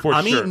 Dylan. For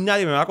a mí sure.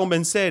 nadie me va a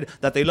convencer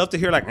that they love to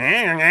hear like...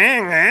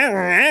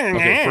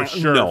 Okay, for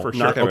sure. No, for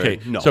not sure. gonna Okay,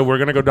 be. No. so we're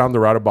going to go down the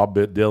route of Bob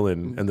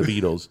Dylan and the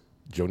Beatles.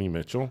 Joni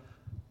Mitchell.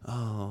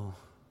 Oh...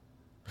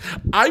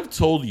 I've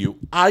told you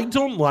I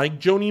don't like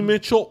Joni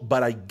Mitchell,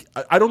 but I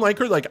don't like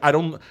her. Like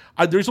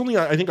there's only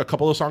I think a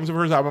couple of songs of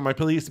hers out on my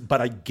playlist, but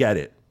I get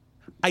it.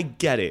 I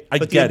get it.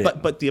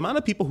 But the amount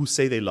of people who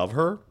say they love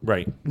her,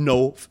 right?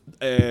 No,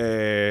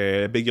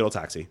 Big Yellow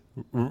Taxi,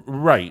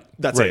 right?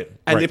 That's it,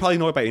 and they probably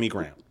know it by Amy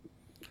Grant,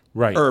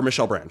 right? Or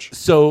Michelle Branch.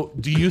 So,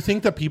 do you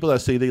think that people that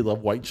say they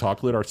love white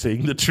chocolate are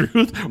saying the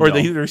truth, or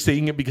they're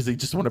saying it because they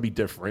just want to be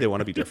different? They want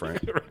to be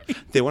different.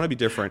 Right? They want to be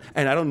different,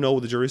 and I don't know.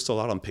 The jury's still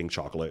out on pink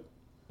chocolate.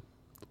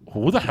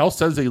 Who the hell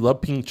says they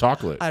love pink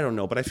chocolate? I don't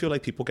know, but I feel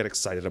like people get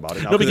excited about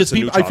it now. No, because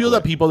I feel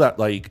that people that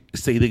like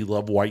say they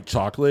love white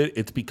chocolate,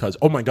 it's because,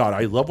 oh my God,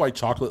 I love white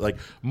chocolate like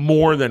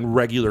more than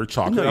regular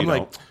chocolate. I'm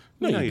like,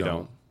 no, you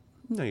don't.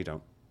 No, you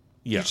don't.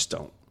 Yeah. You just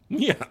don't.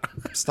 Yeah.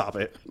 Stop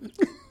it.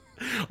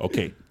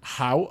 Okay.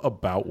 How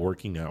about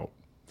working out?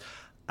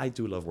 I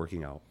do love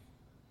working out.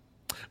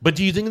 But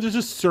do you think there's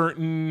a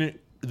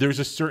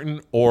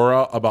certain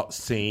aura about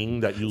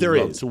saying that you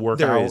love to work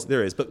out?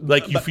 There is. But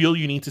like, you feel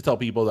you need to tell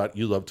people that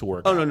you love to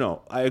work out. Oh,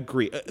 no. I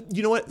agree.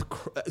 You know what?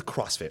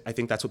 CrossFit. I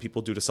think that's what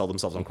people do to sell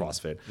themselves on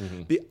CrossFit.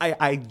 Mm-hmm.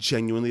 I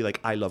genuinely, like,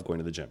 I love going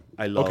to the gym.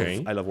 I love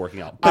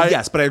working out.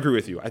 But I agree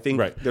with you. I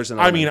think there's an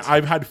element. I mean,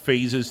 I've had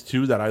phases,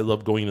 too, that I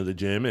love going to the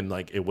gym, and,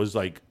 like, it was,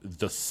 like,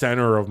 the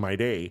center of my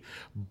day.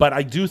 But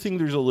I do think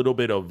there's a little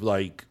bit of,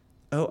 like,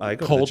 I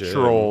go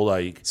cultural,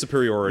 like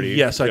superiority.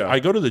 Yes, I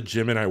go to the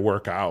gym and I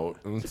work out.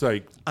 And it's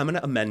like, I'm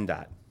gonna amend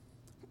that.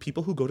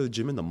 People who go to the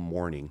gym in the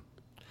morning.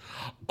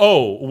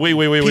 Oh, wait.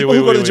 People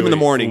who go to the gym in the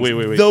morning.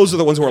 Wait. Those are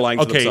the ones who are lying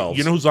to themselves.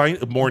 You know who's lying?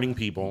 Morning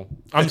people.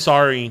 I'm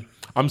sorry.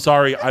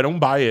 I don't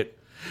buy it.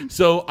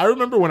 So I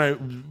remember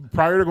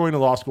prior to going to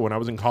law school, when I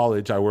was in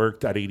college, I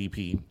worked at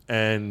ADP,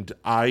 and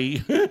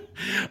I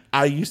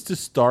used to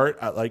start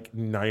at like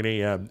 9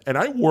 a.m. and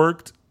I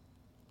worked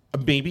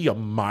maybe a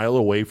mile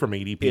away from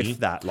ADP. If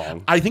that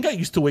long. I think I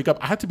used to wake up.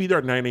 I had to be there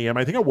at 9 a.m.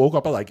 I think I woke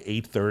up at like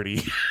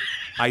 8:30.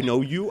 I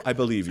know you. I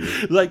believe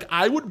you. Like,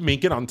 I would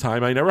make it on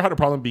time. I never had a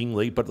problem being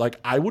late, but like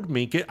I would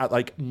make it at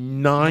like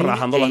 9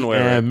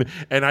 a.m.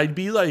 and I'd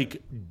be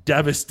like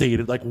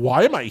devastated. Like,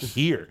 why am I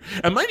here?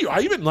 And mind you,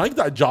 I even liked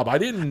that job.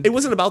 It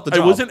wasn't about the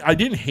job. I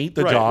didn't hate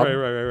the job.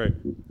 Right.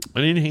 I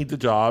didn't hate the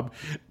job.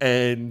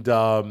 And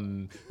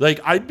like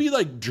I'd be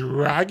like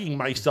dragging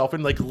myself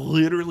and like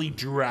literally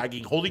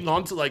holding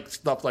on to like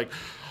stuff like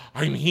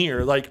I'm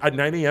here like at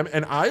 9 a.m.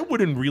 and I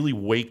wouldn't really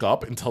wake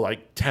up until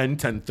like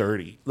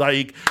 10:30.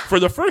 Like for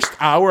the first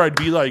hour, I'd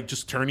be like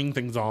just turning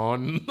things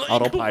on, like,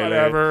 autopilot,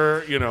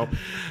 whatever, you know.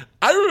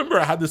 I remember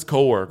I had this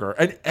coworker,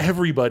 and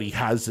everybody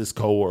has this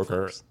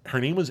coworker. Her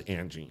name was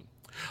Angie.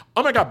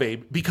 Oh my God,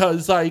 babe,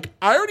 because like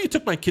I already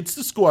took my kids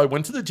to school. I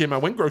went to the gym. I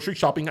went grocery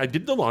shopping. I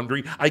did the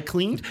laundry. I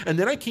cleaned. And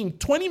then I came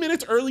 20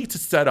 minutes early to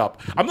set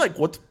up. I'm like,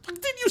 what the fuck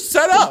did you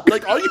set up?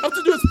 Like, all you have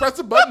to do is press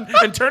a button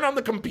and turn on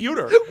the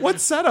computer. What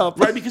setup?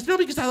 Right? Because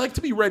I like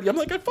to be ready. I'm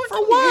like, I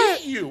fucking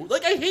hate you.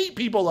 Like, I hate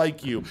people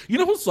like you. You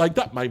know who's like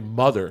that? My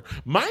mother.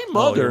 My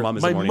mother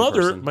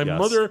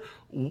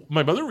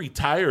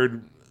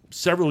retired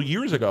several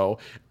years ago,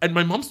 and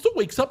my mom still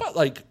wakes up at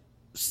like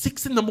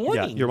 6 in the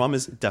morning. Yeah, your mom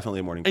is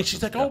definitely a morning person. And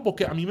she's like, porque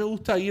a mí me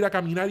gusta ir a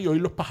caminar y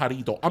oír los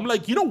pajaritos. I'm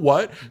like, you know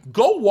what?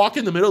 Go walk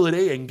in the middle of the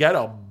day and get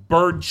a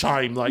bird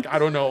chime, like, I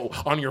don't know,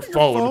 on your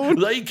phone.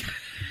 Like,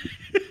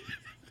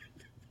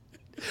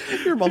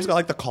 your mom's got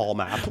like the call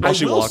map while I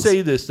she will walks.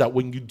 say this, that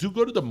when you do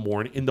go to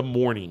in the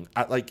morning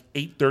at like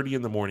 8:30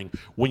 in the morning,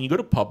 when you go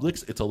to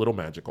Publix, it's a little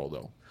magical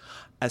though.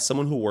 As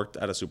someone who worked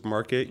at a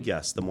supermarket,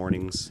 yes, the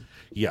mornings.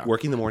 Yeah,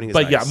 working the morning is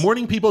but nice. Yeah,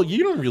 morning people,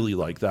 you don't really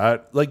like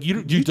that. Like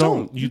you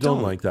don't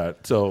like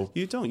that. So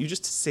you don't. You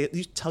just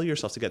you tell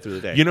yourself to get through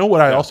the day. You know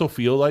what? I also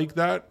feel like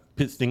that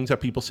things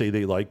that people say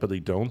they like but they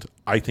don't.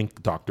 I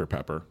think Dr.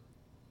 Pepper.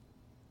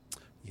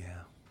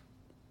 Yeah.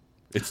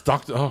 It's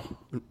Dr. Oh.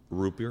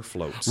 Root beer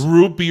floats.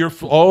 Root beer.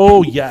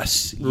 Oh,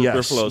 yes. Root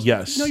beer floats.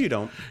 Yes. No, you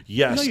don't.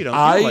 Yes. No, you don't.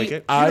 You don't like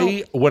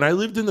it. When I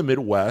lived in the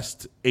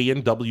Midwest,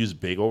 A&W's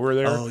big over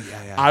there. Oh,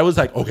 yeah. I was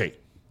like, okay,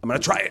 I'm going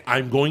to try it.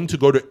 I'm going to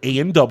go to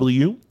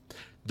A&W,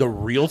 the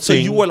real thing. So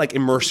you were like,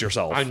 immerse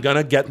yourself. I'm going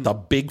to get the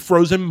big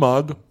frozen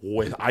mug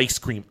with ice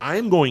cream.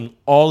 I'm going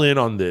all in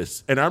on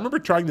this. And I remember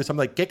trying this. I'm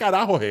like, ¿Qué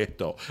carajo es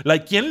esto?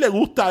 Like, ¿Quién le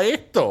gusta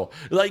esto?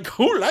 Like,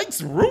 who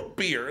likes root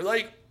beer?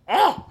 Like,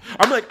 oh,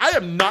 I'm like, I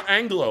am not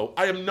Anglo.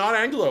 I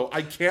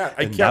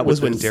can't. That was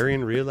when this.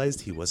 Darian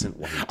realized he wasn't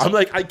white. I'm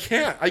like, I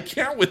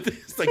can't with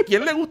this. Like,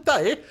 ¿Quién le gusta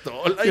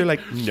esto? Like, You're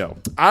like, no.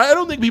 I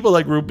don't think people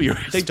like root beer.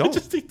 They don't.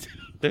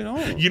 They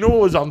don't. You know what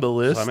was on the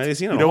list?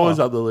 What was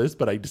on the list,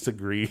 but I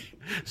disagree.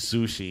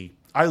 Sushi.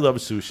 I love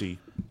sushi.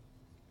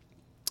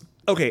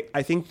 Okay,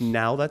 I think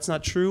now that's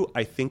not true.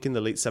 I think in the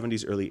late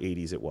 70s, early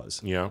 80s it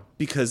was. Yeah.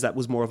 Because that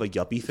was more of a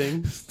yuppie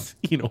thing.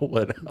 You know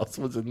what else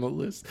was in the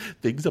list?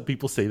 Things that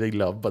people say they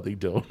love, but they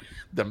don't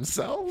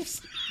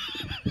themselves.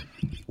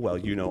 Well,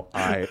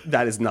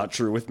 that is not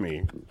true with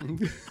me.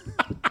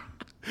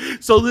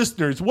 So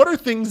listeners, what are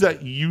things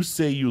that you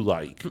say you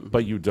like,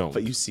 but you don't?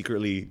 But you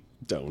secretly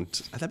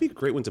don't. That'd be a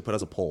great one to put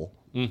as a poll.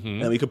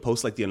 And we could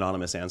post like the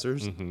anonymous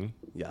answers.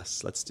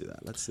 Yes, let's do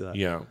that.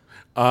 Yeah.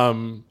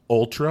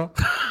 Ultra.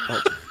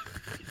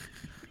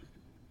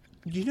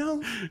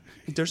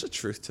 There's a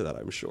truth to that,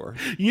 I'm sure.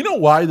 You know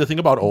why? The thing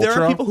about Ultra.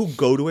 There are people who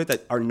go to it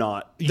that are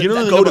not.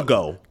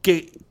 Go.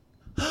 Okay.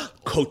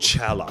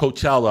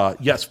 Coachella.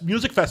 Yes.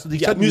 Music festivals.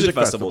 Yeah, music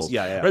festivals.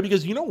 Yeah. Right?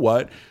 Because you know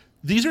what?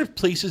 These are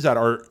places that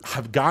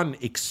have gotten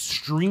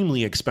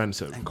extremely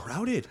expensive. And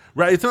crowded.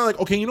 Right? It's not like,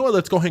 okay, you know what?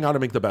 Let's go hang out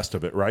and make the best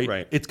of it, right?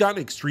 Right. It's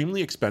gotten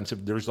extremely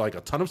expensive. There's like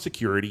a ton of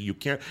security. You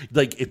can't,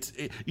 like,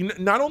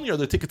 not only are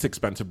the tickets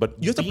expensive, but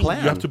you have to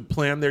plan. You have to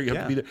plan there. You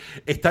have to be there.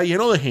 Está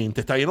lleno de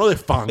gente. Está lleno de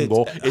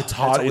fango. It's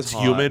hot. It's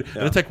humid. Yeah.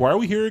 And it's like, why are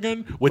we here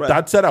again? With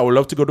that said, I would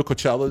love to go to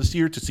Coachella this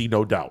year to see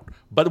No Doubt.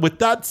 But with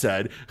that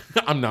said,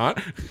 I'm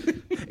not.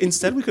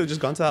 Instead, we could have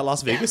just gone to that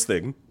Las Vegas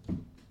thing.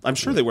 I'm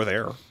sure they were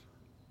there.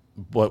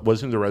 But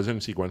wasn't the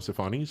residency Gwen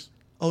Stefani's?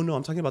 Oh, no,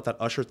 I'm talking about that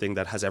Usher thing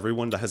that has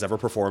everyone that has ever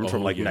performed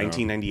from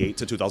 1998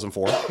 to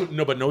 2004.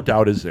 No, but No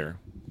Doubt is there.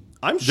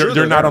 I'm sure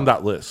they're not on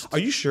that list. Are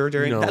you sure,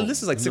 Darian? No, that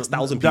list is like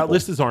 6,000 people. That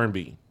list is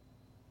R&B.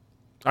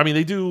 I mean,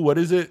 they do, what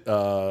is it?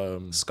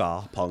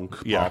 Ska, punk,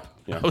 yeah. pop.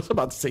 Yeah. I was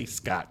about to say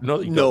ska. No,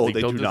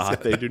 they do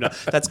not. They do not.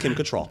 That's Kim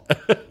Cattrall.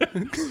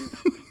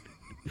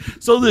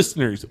 So,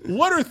 listeners,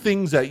 what are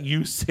things that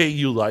you say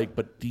you like,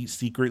 but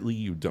secretly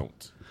you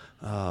don't?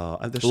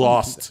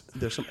 Lost.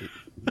 There's some.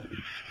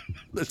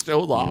 The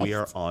show Lost. We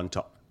are on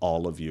to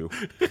all of you.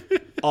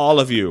 All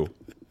of you.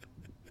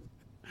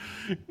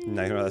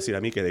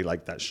 They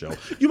like that show.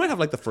 You might have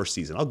like the first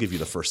season. I'll give you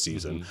the first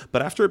season.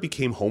 But after it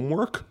became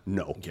homework,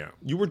 no. Yeah.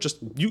 You were just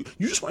you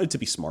just wanted to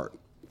be smart.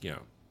 Yeah.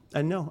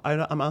 And no,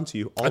 I'm on to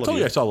you. I told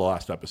you I saw the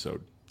last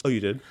episode. Oh, you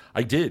did?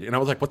 I did. And I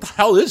was like, what the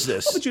hell is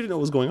this? Oh, but you didn't know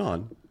what was going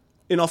on.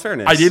 In all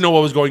fairness. I didn't know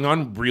what was going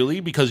on,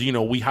 really, because,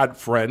 we had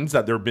friends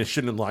that their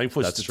mission in life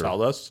was to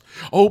tell us,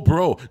 oh,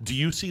 bro, do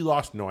you see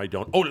Lost? No, I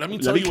don't. Oh, let me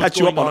tell you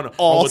what's going on.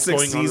 All 6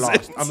 seasons. On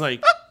Lost. I'm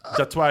like,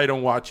 that's why I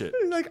don't watch it.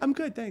 You're like, I'm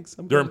good, thanks.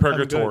 They're in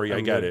purgatory.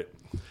 I get it.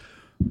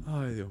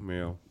 Ay, Dios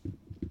mío.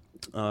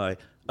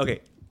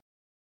 Okay.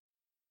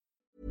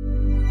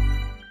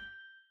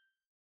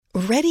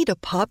 Ready to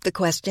pop the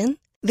question?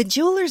 The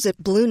jewelers at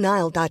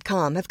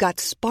BlueNile.com have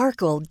got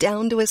sparkle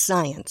down to a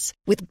science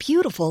with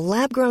beautiful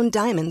lab-grown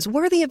diamonds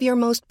worthy of your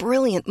most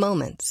brilliant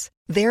moments.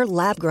 Their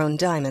lab-grown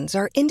diamonds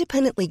are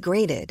independently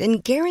graded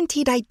and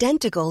guaranteed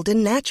identical to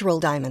natural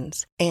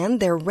diamonds,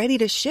 and they're ready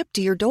to ship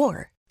to your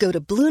door. Go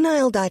to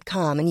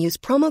BlueNile.com and use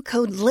promo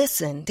code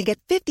LISTEN to get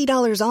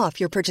 $50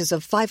 off your purchase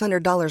of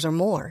 $500 or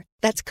more.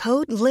 That's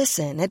code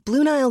LISTEN at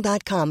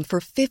BlueNile.com for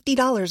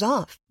 $50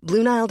 off.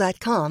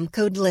 BlueNile.com,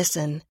 code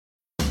LISTEN.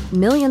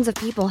 Millions of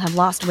people have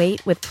lost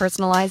weight with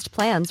personalized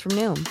plans from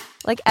Noom.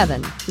 Like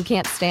Evan, who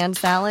can't stand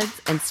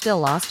salads and still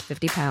lost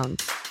 50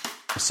 pounds.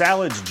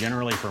 Salads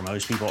generally for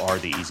most people are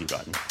the easy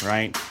button,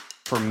 right?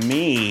 For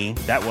me,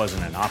 that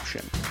wasn't an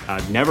option.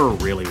 I never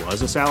really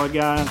was a salad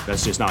guy.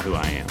 That's just not who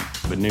I am.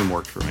 But Noom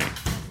worked for me.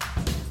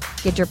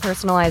 Get your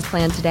personalized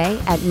plan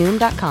today at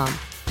Noom.com.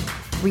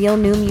 Real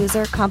Noom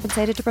user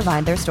compensated to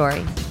provide their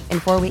story. In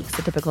 4 weeks,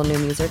 the typical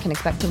Noom user can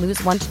expect to lose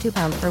 1 to 2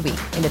 pounds per week.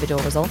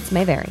 Individual results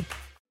may vary.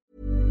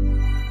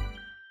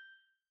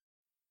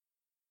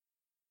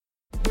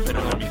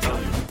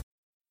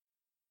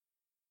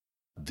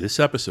 This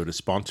episode is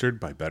sponsored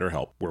by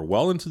BetterHelp. We're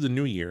well into the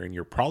new year, and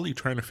you're probably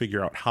trying to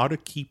figure out how to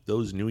keep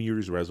those New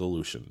Year's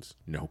resolutions.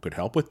 You know who could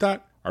help with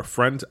that? Our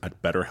friends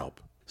at BetterHelp.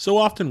 So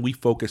often we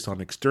focus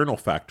on external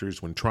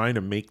factors when trying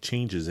to make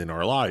changes in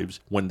our lives,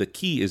 when the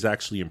key is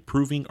actually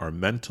improving our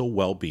mental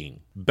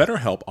well-being.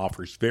 BetterHelp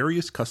offers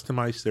various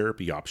customized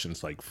therapy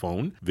options like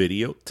phone,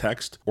 video,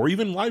 text, or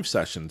even live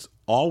sessions,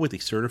 all with a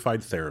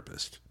certified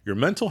therapist. Your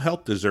mental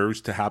health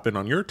deserves to happen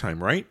on your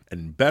time, right?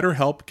 And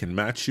BetterHelp can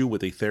match you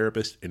with a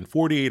therapist in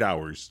 48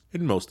 hours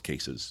in most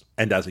cases.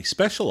 And as a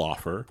special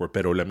offer for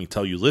Pero Let Me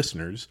Tell You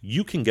listeners,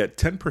 you can get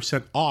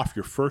 10% off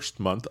your first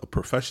month of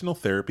professional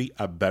therapy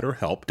at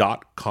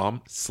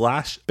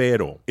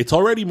betterhelp.com/pero. It's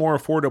already more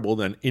affordable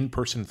than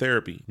in-person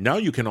therapy. Now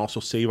you can also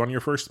save on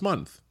your first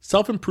month.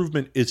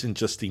 Self-improvement isn't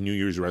just a New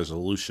Year's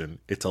resolution.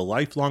 It's a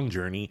lifelong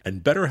journey,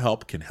 and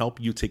BetterHelp can help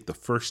you take the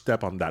first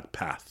step on that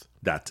path.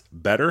 That's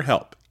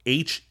BetterHelp.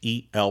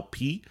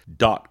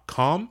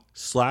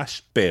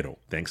 HELP.com/pero.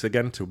 Thanks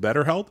again to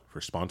BetterHelp for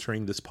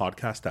sponsoring this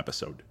podcast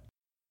episode.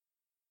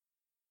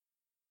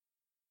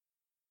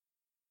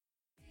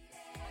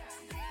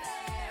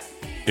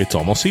 It's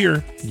almost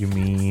here. You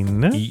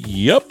mean?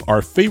 Yep,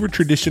 our favorite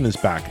tradition is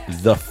back.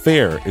 The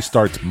Fair. It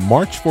starts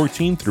March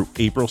 14th through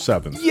April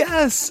 7th.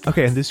 Yes!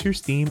 Okay, and this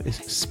year's theme is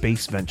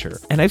Space Venture.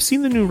 And I've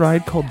seen the new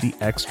ride called the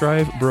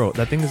X-Drive. Bro,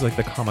 that thing is like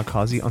the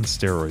Kamikaze on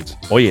steroids.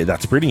 Oh yeah,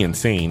 that's pretty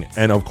insane.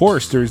 And of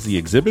course, there's the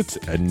exhibits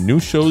and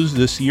new shows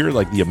this year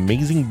like the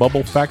Amazing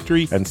Bubble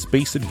Factory and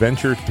Space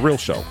Adventure Thrill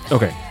Show.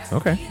 Okay.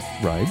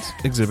 Rides,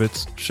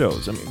 exhibits,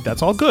 shows. I mean,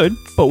 that's all good,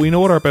 but we know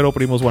what our Pero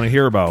Primos want to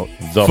hear about.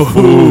 The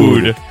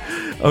food.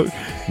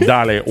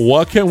 Dale,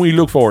 what can we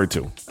look forward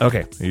to?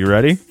 Okay, are you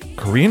ready?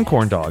 Korean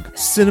corn dog,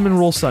 cinnamon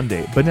roll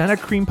sundae, banana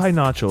cream pie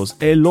nachos,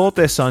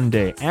 elote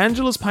sundae,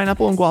 Angela's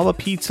pineapple and guava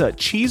pizza,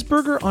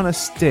 cheeseburger on a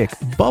stick,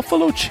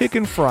 buffalo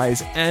chicken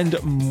fries, and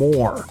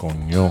more.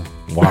 Coño.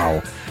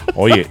 Wow.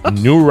 Oye,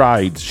 new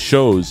rides,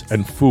 shows,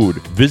 and food.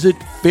 Visit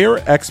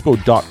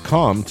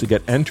fairexpo.com to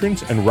get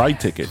entrance and ride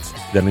tickets.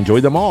 Then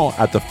enjoy them all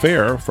at the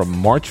fair from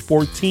March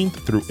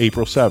 14th through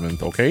April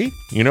 7th, okay?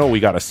 You know we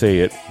gotta say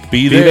it.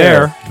 Be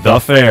there, the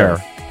fair.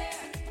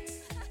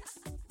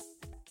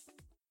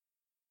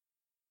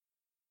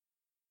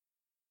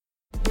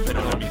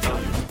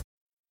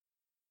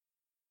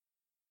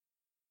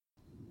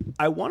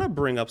 I want to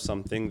bring up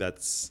something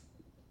that's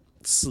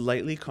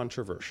slightly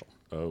controversial.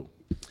 Oh.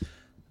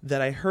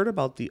 That I heard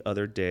about the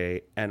other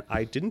day, and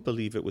I didn't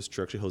believe it was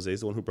true. Actually, Jose is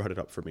the one who brought it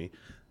up for me.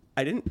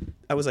 I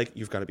was like,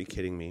 you've got to be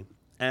kidding me.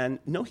 And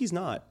no, he's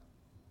not.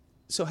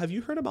 So have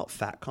you heard about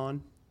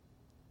FatCon?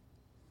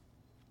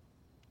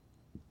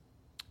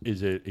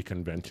 Is it a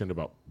convention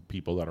about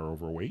people that are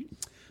overweight?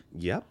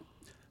 Yep.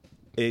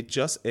 It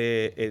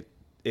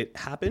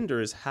happened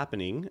or is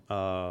happening.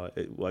 I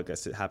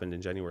guess it happened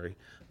in January.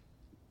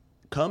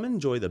 Come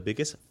enjoy the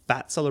biggest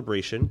fat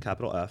celebration,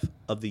 capital F,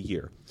 of the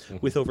year.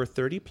 With over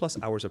 30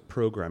 plus hours of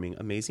programming,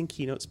 amazing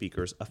keynote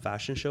speakers, a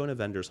fashion show, and a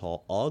vendor's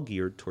hall, all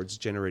geared towards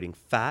generating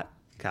fat,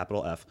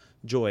 capital F,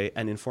 joy,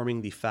 and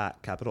informing the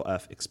fat, capital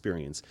F,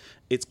 experience.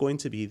 It's going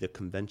to be the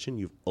convention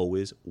you've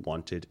always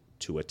wanted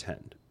to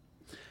attend.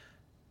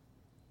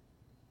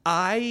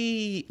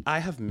 I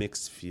have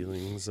mixed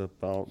feelings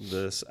about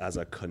this as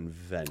a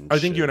convention. I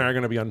think you and I are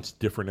going to be on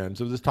different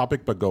ends of this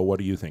topic, but go, what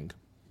do you think?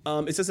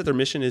 It says that their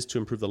mission is to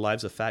improve the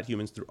lives of fat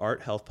humans through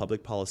art, health,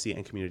 public policy,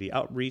 and community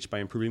outreach by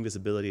improving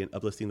visibility and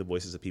uplifting the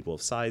voices of people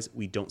of size.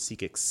 We don't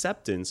seek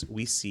acceptance.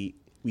 We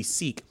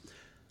seek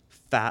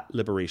fat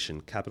liberation,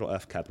 capital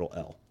F, capital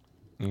L.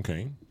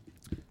 Okay.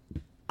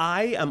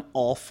 I am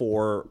all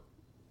for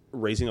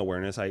raising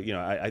awareness.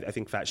 I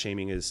think fat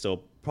shaming is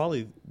still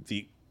probably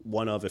the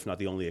one of, if not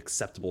the only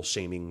acceptable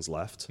shamings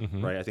left,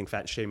 right? I think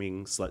fat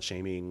shaming, slut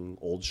shaming,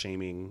 old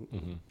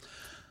shaming.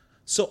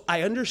 So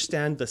I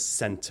understand the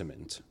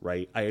sentiment,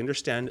 right? I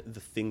understand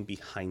the thing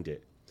behind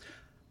it.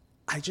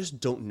 I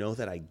just don't know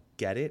that I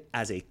get it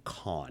as a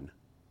con.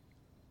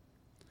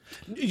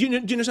 Do you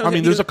understand? I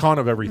mean, there's a con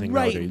of everything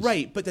nowadays.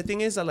 Right. But the thing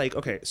is that, like,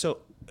 okay, so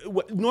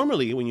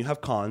normally when you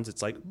have cons,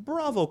 it's like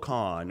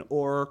BravoCon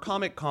or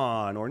Comic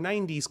Con or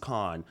 90s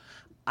Con.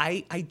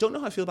 I don't know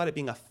how I feel about it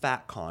being a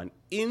fat con,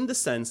 in the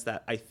sense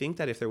that I think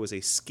that if there was a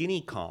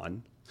skinny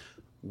con,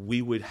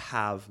 we would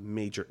have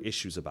major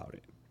issues about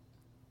it.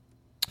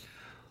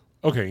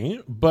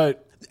 Okay,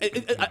 but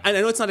I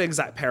know it's not an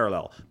exact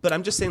parallel, but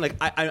I'm just saying, like,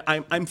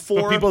 I'm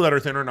for people that are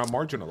thin are not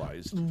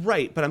marginalized,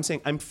 right? But I'm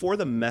saying I'm for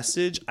the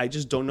message. I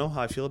just don't know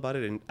how I feel about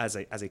it as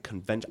a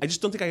convention. I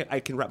just don't think I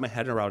can wrap my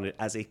head around it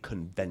as a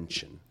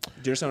convention. Do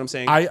you understand what I'm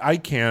saying? I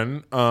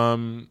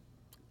can.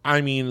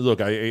 I mean,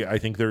 look, I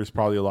think there's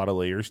probably a lot of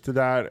layers to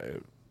that.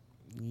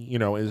 You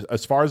know,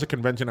 as far as a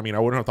convention, I mean, I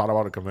wouldn't have thought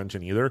about a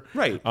convention either.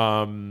 Right.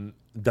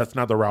 That's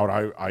not the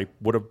route I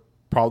would have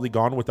probably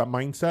gone with that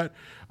mindset.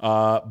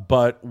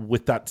 But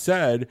with that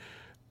said,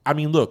 I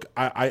mean, look,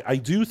 I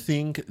do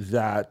think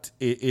that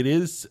it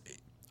is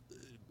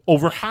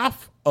over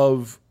half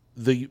of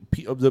the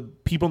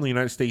people in the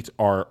United States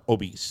are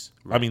obese.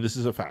 Right. I mean, this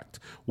is a fact.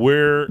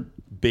 We're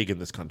big in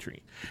this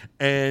country.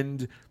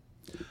 And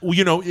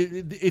you know,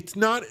 it's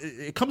not.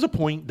 It comes a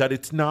point that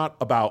it's not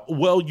about,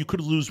 well, you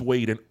could lose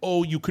weight and,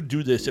 oh, you could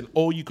do this and,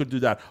 oh, you could do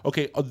that.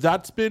 Okay,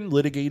 that's been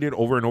litigated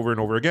over and over and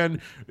over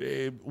again.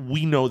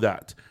 We know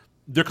that.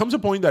 There comes a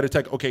point that it's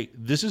like, okay,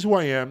 this is who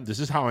I am. This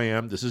is how I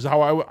am. This is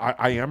how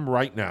I am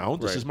right now.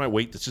 This is my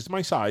weight. This is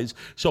my size.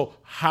 So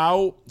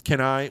how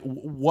can I?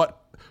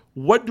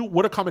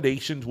 what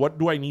accommodations, what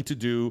do I need to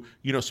do,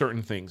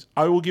 certain things.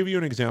 I will give you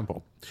an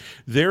example.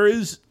 There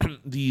is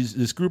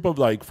this group of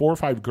like 4 or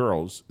 5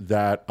 girls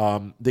that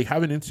they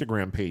have an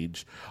Instagram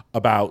page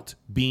about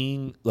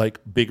being like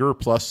bigger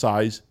plus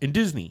size in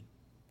Disney.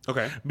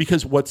 Okay.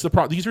 Because what's the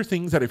problem? These are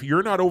things that if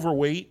you're not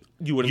overweight,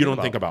 you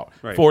don't think about.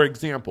 Right. For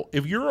example,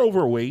 if you're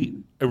overweight,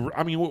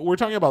 I mean, we're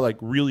talking about like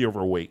really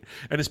overweight,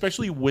 and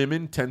especially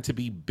women tend to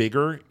be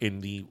bigger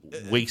in the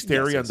waist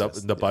area and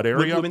the butt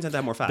area. Women tend to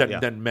have more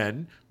fat than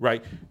men,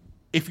 right?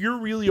 If you're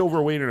really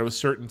overweight and of a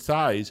certain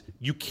size,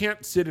 you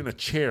can't sit in a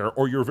chair,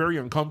 or you're very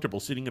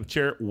uncomfortable sitting in a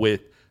chair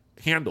with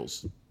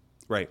handles.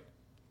 Right.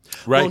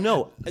 Right. Well,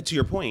 no. To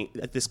your point,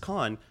 at this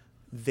con,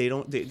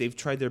 they've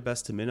tried their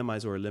best to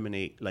minimize or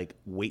eliminate like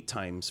wait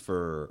times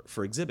for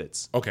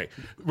exhibits. Okay.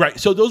 Right.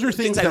 So those are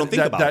things I don't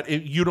think about. that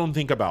you don't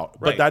think about.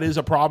 But that is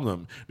a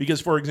problem.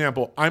 Because, for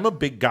example, I'm a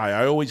big guy.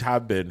 I always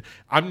have been.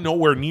 I'm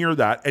nowhere near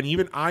that. And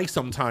even I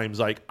sometimes,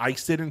 like, I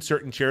sit in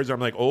certain chairs and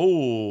I'm like,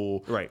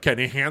 oh, can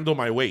it handle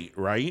my weight?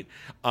 Right.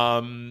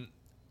 And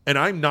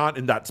I'm not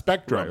in that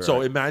spectrum. Right.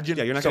 So imagine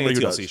you're not somebody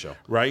getting a who TLC does, show.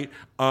 Right.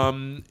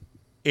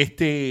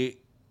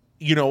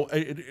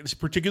 It's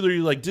particularly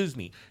like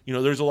Disney.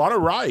 There's a lot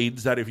of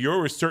rides that if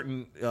you're a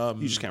certain...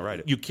 you just can't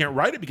ride it. You can't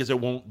ride it because it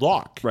won't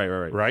lock.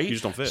 Right? You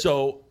just don't fit.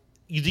 So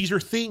these are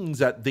things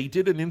that they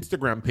did an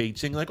Instagram page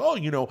saying like, oh,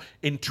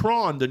 in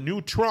Tron, the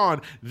new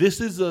Tron, this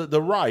is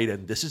the ride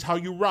and this is how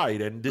you ride.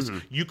 And this,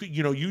 you could,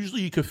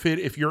 usually you could fit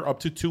if you're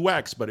up to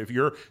 2X, but if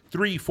you're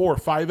 3, 4,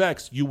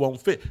 5X, you won't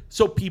fit.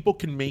 So people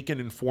can make an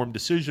informed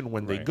decision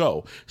when they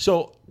go.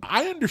 So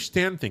I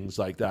understand things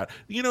like that.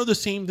 The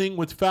same thing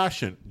with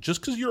fashion.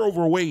 Just because you're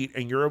overweight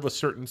and you're of a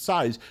certain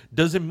size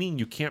doesn't mean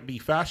you can't be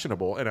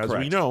fashionable. And as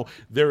we know,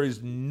 there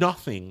is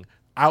nothing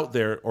out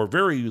there, or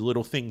very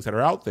little things that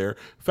are out there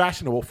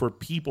fashionable for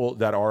people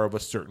that are of a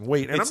certain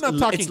weight. And I'm not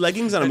talking it's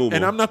leggings and a moo-moo.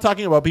 And I'm not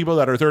talking about people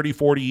that are 30,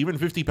 40, even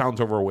 50 pounds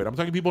overweight. I'm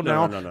talking people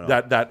now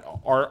that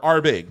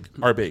are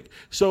big.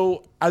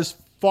 So as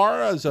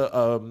far as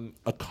a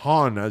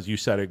con, as you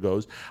said, it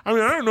goes, I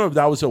mean, I don't know if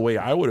that was the way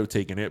I would have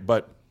taken it,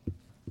 but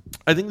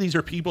I think these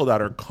are people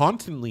that are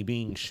constantly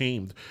being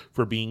shamed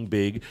for being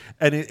big,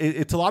 and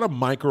it's a lot of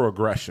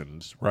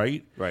microaggressions,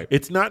 right? Right.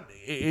 It's not.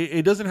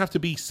 It doesn't have to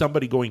be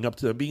somebody going up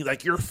to them being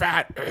like, "You're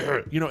fat."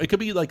 It could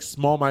be like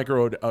small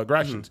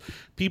microaggressions.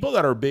 People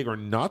that are big are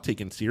not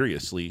taken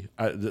seriously.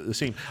 The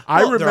same.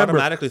 I remember. They're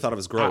automatically thought of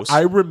as gross.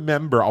 I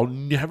remember. I'll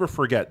never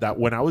forget that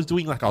when I was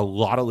doing like a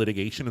lot of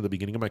litigation in the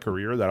beginning of my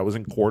career, that I was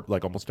in court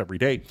like almost every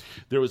day.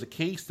 There was a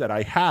case that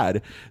I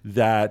had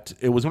that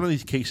it was one of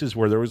these cases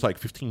where there was like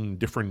 15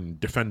 different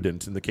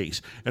defendants in the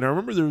case, and I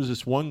remember there was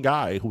this one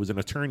guy who was an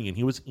attorney, and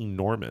he was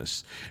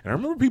enormous, and I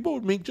remember people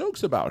would make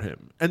jokes about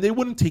him, and they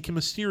wouldn't take him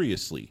as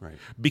seriously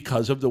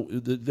because of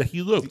the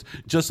he looked.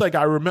 Just like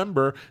I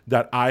remember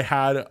that I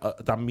had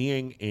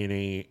también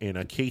in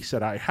a case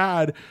that I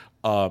had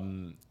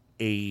an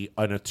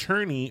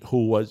attorney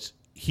who was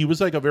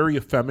like a very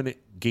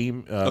effeminate gay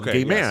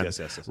man,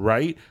 yes.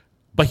 right?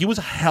 But he was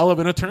a hell of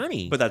an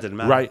attorney. But that didn't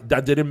matter. Right?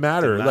 That didn't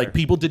matter. Like,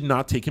 people did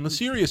not take him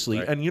seriously.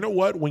 Right. And you know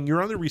what? When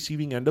you're on the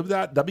receiving end of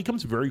that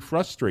becomes very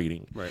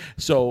frustrating. Right.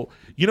 So,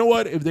 you know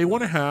what? If they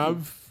want to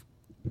have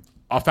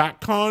a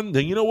fat con,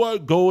 then you know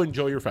what? Go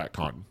enjoy your fat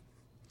con.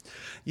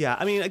 Yeah,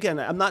 I mean, again,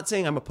 I'm not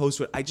saying I'm opposed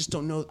to it. I just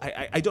don't know.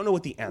 I don't know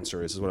what the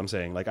answer is what I'm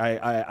saying. Like,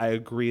 I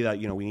agree that,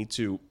 we need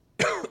to,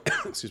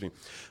 excuse me,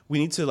 we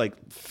need to, like,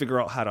 figure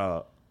out how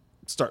to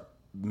start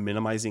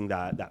minimizing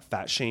that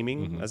fat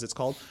shaming, as it's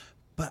called.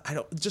 But I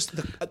don't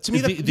to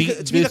me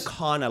the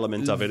con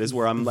element of it is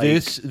where I'm like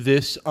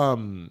this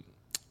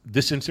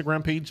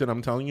Instagram page that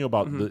I'm telling you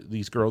about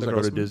these girls that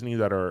go to Disney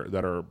that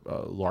are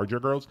larger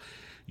girls.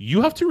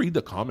 You have to read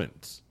the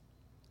comments.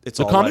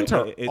 The comments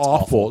are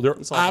awful. They're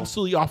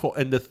absolutely awful.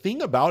 And the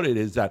thing about it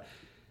is that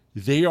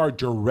they are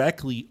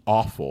directly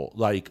awful.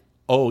 Like,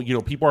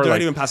 people are they're like,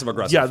 not even passive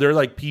aggressive. Yeah, they're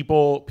like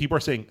people are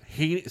saying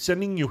hate,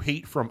 sending you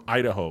hate from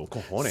Idaho,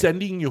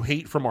 sending you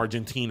hate from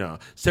Argentina,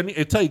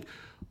 it's like,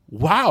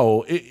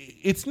 wow,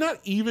 it's not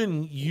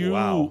even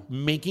you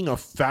making a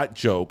fat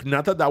joke.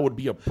 Not that would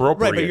be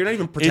appropriate. Right, but you're not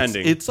even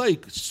pretending. It's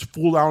like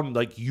full on,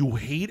 like, you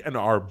hate and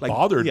are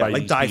bothered by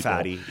like these die people.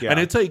 fatty. Yeah. And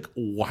it's like,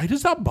 why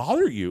does that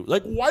bother you?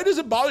 Like, why does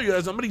it bother you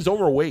that somebody's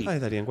overweight? Why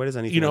does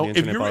anything on the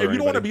if you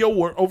don't want to be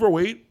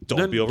overweight,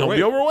 don't be overweight. Don't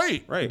be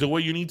overweight. Right. Do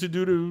what you need to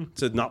do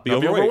to not be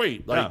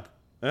overweight. Like,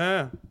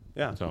 yeah.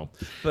 So,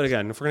 but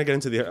again, if we're gonna get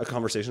into a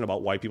conversation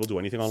about why people do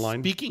anything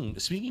online,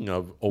 speaking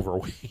of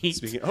overweight,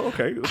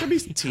 okay, let me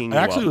teeing.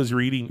 I actually was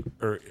reading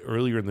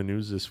earlier in the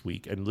news this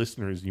week, and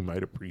listeners, you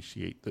might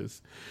appreciate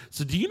this.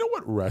 So, do you know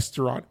what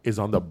restaurant is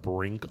on the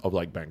brink of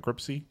like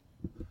bankruptcy?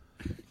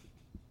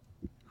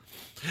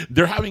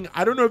 They're having.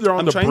 I don't know if they're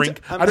on the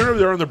brink. I don't know if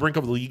they're on the brink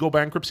of legal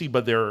bankruptcy,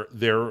 but they're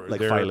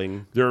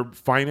filing. Their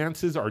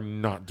finances are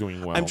not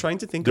doing well. I'm trying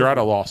to think. They're at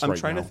a loss. I'm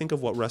trying to think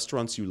of what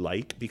restaurants you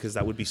like, because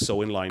that would be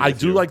so in line. I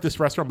do like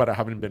this restaurant, but I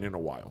haven't been in a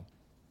while.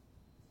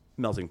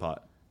 Melting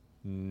Pot.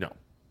 No,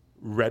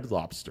 Red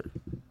Lobster.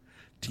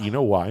 Do you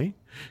know why?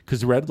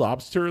 Because Red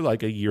Lobster,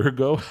 like a year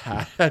ago,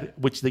 had,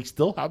 which they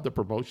still have the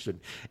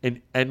promotion,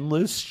 an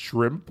endless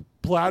shrimp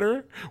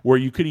platter where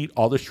you could eat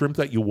all the shrimp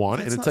that you want.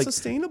 That's and it's not like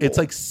sustainable. It's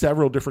like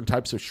several different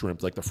types of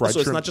shrimp, like the fried So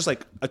shrimp. it's not just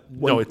like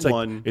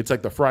It's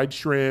like the fried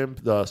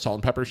shrimp, the salt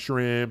and pepper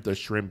shrimp, the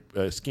shrimp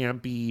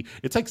scampi.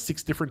 It's like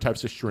 6 different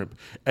types of shrimp,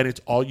 and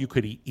it's all you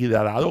could eat.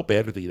 Hidrado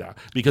perdida,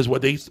 because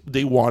what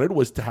they wanted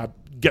was to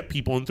get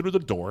people in through the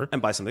door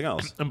and buy something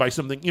else. And buy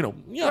something,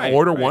 Right,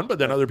 order right, one, but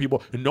then other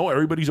people, no,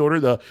 everybody's order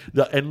the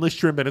endless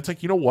shrimp, and it's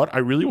like, you know what? I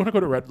really want to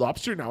go to Red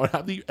Lobster now and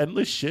have the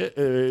endless shrimp.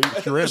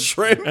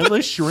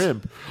 Endless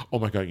shrimp. Oh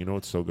my God, you know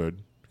it's so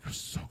good. It's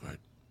so good.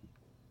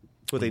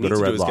 What they need to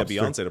do is get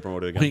Beyonce to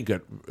promote it again.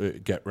 When you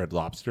get Red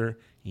Lobster,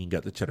 you can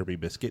get the cheddar bay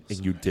biscuit,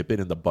 and you dip it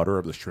in the butter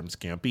of the shrimp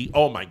scampi.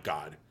 Oh my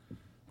God.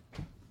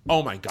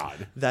 Oh my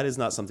God. That is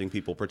not something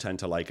people pretend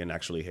to like and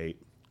actually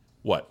hate.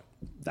 What?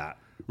 That.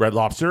 Red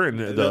Lobster and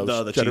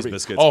the cheese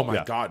biscuits. Oh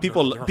my God.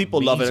 People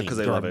love it because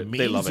they They're love it.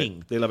 They love it.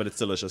 amazing. They love it. It's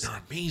delicious.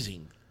 They're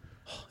amazing.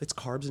 It's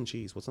carbs and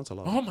cheese. What's not to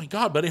love? Oh my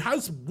God, but it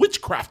has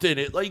witchcraft in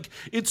it. Like,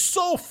 it's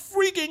so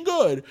freaking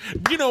good.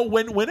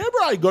 Whenever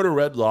I go to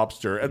Red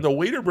Lobster and the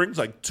waiter brings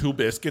like 2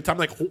 biscuits, I'm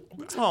like, who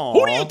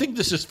do you think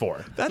this is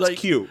for? That's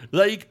cute.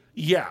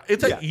 Yeah,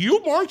 it's like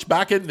you march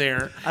back in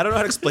there. I don't know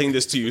how to explain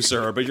this to you,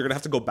 sir, but you're gonna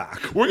have to go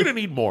back. We're gonna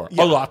need more.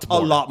 Yeah, a lot more.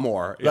 A lot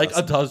more. Like yes.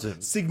 a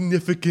dozen.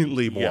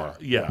 Significantly more.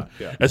 Yeah.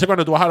 Ese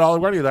cuando tú vas al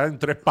Olive Garden y dan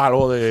 3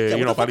 palos de,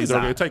 what the fuck is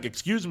palito. that? It's like,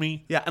 excuse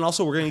me. Yeah, and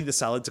also we're gonna need the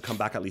salad to come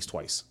back at least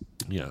twice.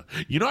 Yeah.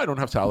 I don't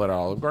have salad at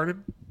Olive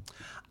Garden.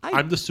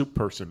 I'm the soup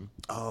person.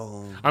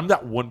 Oh. I'm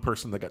that one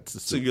person that gets the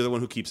soup. So you're the one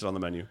who keeps it on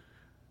the menu.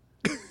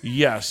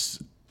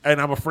 Yes. And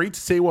I'm afraid to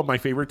say what my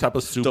favorite type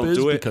of soup is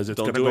because it's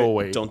going to go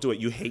away. Don't do it.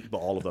 You hate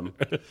all of them.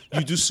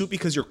 You do soup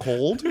because you're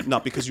cold,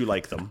 not because you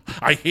like them.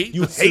 I hate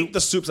You hate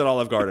the soups at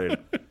Olive Garden.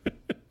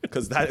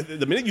 Because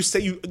the minute you say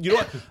you know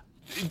what?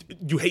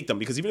 You hate them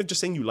because even if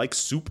just saying you like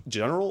soup in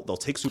general, they'll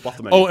take soup off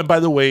the menu. Oh, and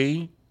by the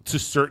way, to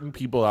certain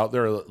people out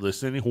there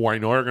listening who I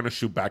know are going to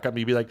shoot back at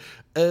me, be like,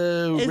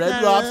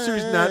 Red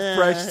Lobster's not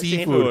fresh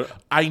seafood.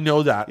 I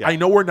know that. Yeah. I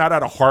know we're not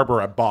at a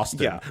harbor at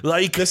Boston. Yeah.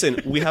 Like, listen,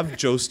 we have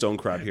Joe Stone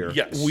Crab here.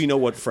 Yes. We know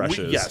what fresh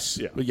is. Yes.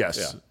 Yeah.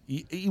 Yes.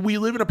 Yeah. We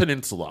live in a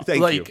peninsula.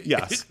 Thank you.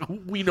 Yes.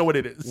 We know what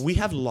it is. We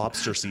have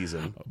lobster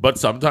season. But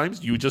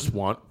sometimes you just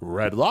want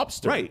Red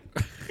Lobster. Right.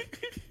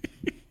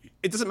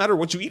 It doesn't matter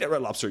what you eat at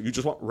Red Lobster. You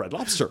just want Red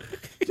Lobster.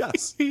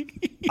 Yes.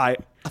 I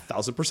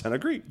 1,000%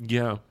 agree.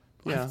 Yeah.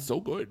 Yeah. It's so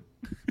good.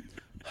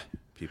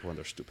 People and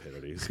their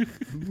stupidities.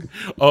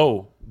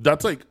 Oh,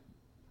 that's like,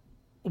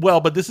 well,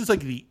 but this is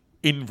like the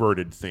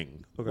inverted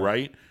thing,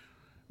 right?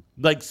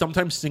 Like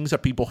sometimes things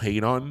that people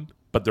hate on,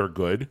 but they're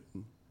good.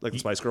 Like the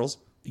Spice Girls?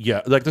 Yeah,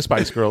 like the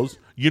Spice Girls.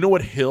 You know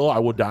what hill I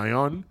would die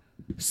on?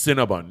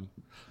 Cinnabon.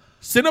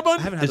 Cinnabon,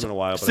 I haven't had them in a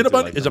while, but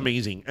Cinnabon is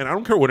amazing. And I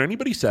don't care what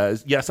anybody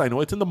says. Yes, I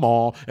know it's in the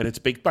mall and it's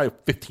baked by a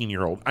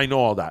 15-year-old. I know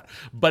all that.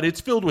 But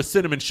it's filled with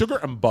cinnamon, sugar,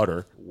 and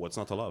butter. What's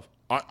not to love?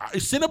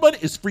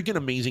 Cinnabon is freaking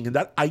amazing. And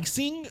that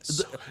icing,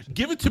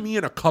 give it to me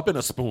in a cup and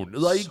a spoon.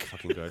 Like, so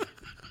fucking good.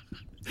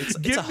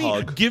 It's a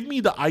hug. Give me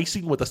the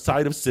icing with a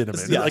side of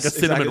cinnamon, yes, like a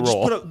cinnamon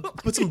roll. Just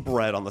put some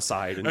bread on the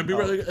side. And people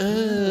are like,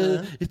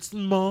 it's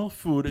mall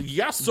food.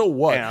 Yeah, so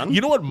what? And? You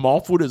know what mall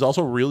food is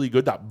also really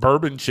good? That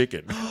bourbon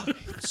chicken.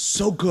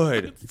 So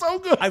good. It's so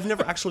good. I've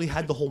never actually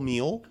had the whole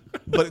meal,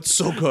 but it's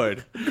so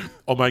good.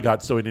 Oh my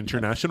God. So an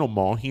International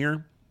Mall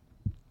here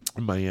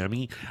in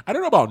Miami, I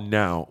don't know about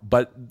now,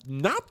 but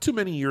not too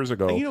many years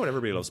ago. And you know what?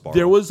 Everybody loves bar.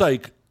 There was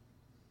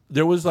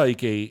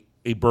like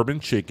a bourbon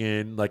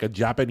chicken, like a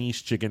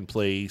Japanese chicken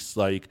place,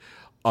 like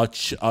a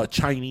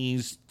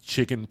Chinese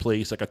chicken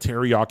place, like a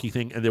teriyaki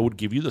thing, and they would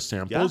give you the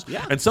samples.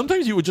 Yeah. And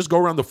sometimes you would just go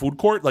around the food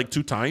court like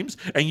 2 times,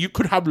 and you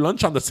could have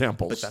lunch on the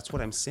samples. But that's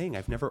what I'm saying.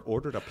 I've never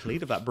ordered a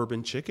plate of that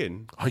bourbon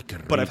chicken. Ay,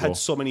 but I've had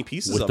so many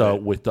pieces with of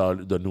it. With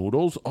the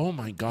noodles. Oh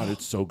my God,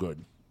 it's so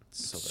good.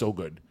 So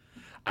good.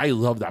 I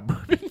love that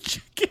bourbon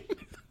chicken.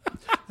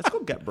 Let's go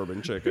get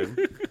bourbon chicken.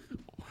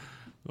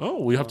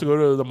 Oh, we have to go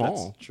to the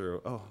mall. That's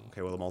true. Oh,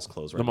 okay. Well, the mall's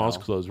closed right now. The mall's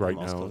closed right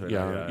now.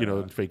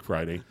 Yeah, Fake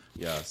Friday.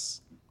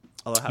 Yes.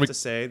 Although I have to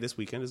say, this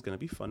weekend is going to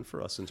be fun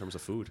for us in terms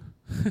of food.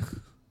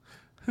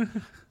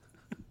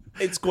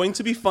 It's going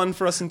to be fun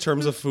for us in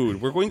terms of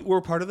food.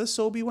 We're part of the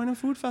Sobe Wine and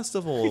Food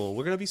Festival.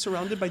 We're going to be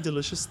surrounded by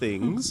delicious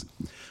things.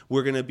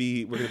 We're going to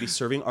be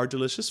serving our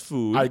delicious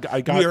food.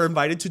 We are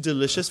invited to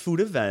delicious food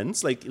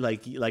events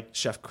like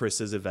Chef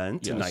Chris's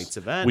event, tonight's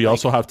event. We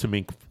also have to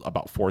make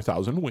about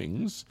 4,000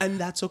 wings. And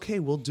that's okay.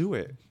 We'll do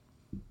it.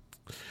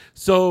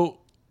 So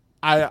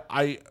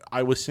I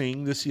was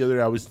saying this the other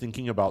day. I was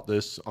thinking about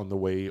this on the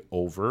way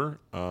over.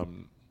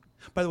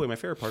 By the way, my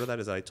favorite part of that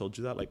is that I told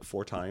you that like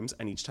 4 times,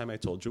 and each time I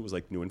told you it was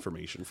like new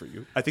information for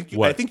you. I think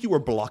you were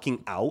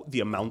blocking out the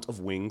amount of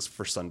wings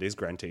for Sunday's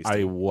grand tasting.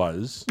 I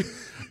was.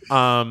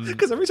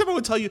 Because every time I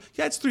would tell you,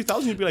 yeah, it's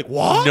 3,000, you'd be like,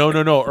 what? No.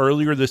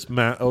 Earlier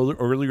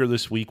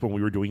this week when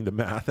we were doing the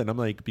math, and I'm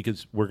like,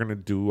 because we're gonna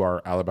do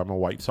our Alabama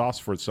white sauce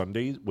for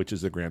Sunday, which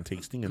is the grand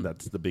tasting, and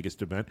that's the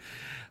biggest event.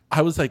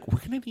 I was like, we're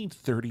gonna need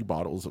 30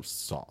 bottles of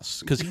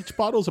sauce because each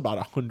bottle is about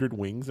 100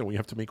 wings, and we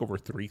have to make over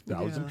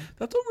 3,000.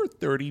 That's over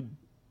 30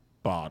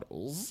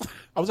 bottles.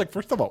 I was like,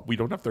 first of all, we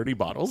don't have 30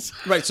 bottles.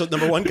 Right. So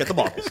number one, get the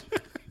bottles.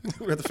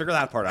 We have to figure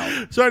that part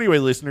out. So anyway,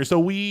 listeners, so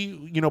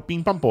we,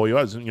 Ping Pam Pollo,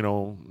 as you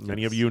know,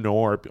 many of you know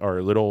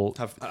our little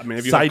many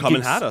of you have come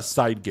and had us.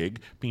 Side gig,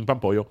 Ping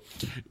Pam Pollo.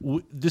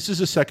 This is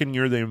the second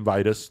year they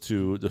invite us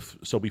to the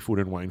Sobe Food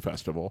and Wine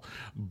Festival.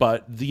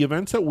 But the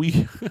events that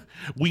we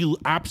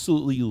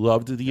absolutely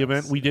loved the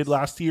event we did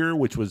last year,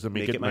 which was the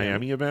Make It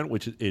Miami event,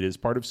 which it is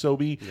part of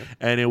Sobe. Yep.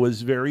 And it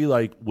was very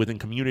like within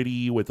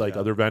community with like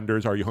other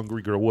vendors. Are You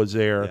Hungry Girl was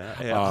there.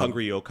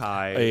 Hungry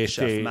Yokai,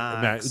 Chef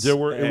Max. It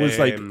was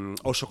like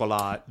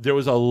Chocolat. There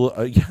was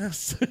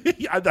yes.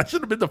 Yeah, that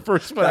should have been the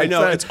first one. I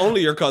know it's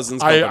only your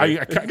cousin's company.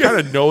 I kind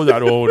of know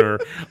that owner.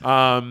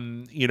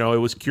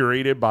 It was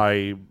curated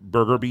by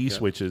Burger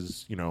Beast, which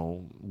is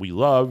we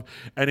love,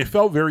 and it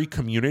felt very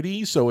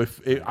community. So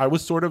I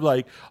was sort of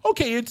like,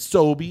 okay, it's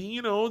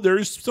Sobe.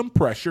 There's some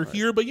pressure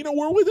here, but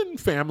we're within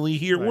family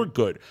here. Right. We're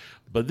good.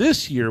 But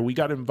this year we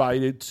got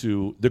invited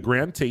to the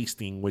grand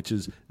tasting, which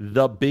is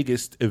the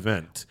biggest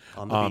event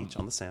on the beach,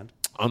 on the sand.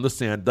 On the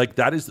sand, like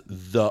that is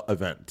the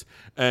event,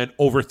 and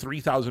over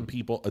 3,000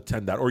 people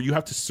attend that, or you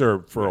have to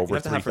serve for over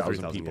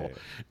 3,000 people. Yeah.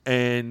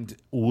 And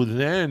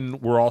then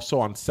we're also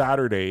on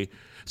Saturday.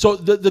 So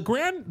the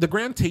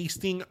grand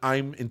tasting,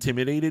 I'm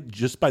intimidated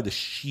just by the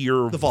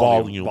sheer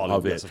volume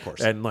of it, yes, of course.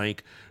 And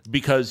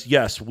because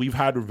yes, we've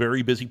had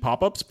very busy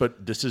pop-ups,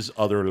 but this is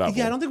other level.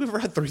 Yeah, I don't think we've ever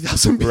had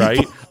 3,000 people,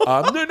 right?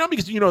 No,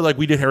 because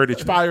we did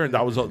Heritage Fire, and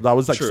that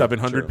was like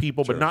 700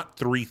 people, but not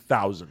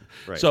 3,000.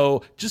 Right.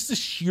 So just the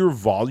sheer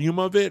volume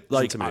of it,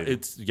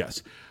 it's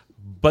yes.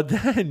 But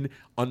then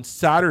on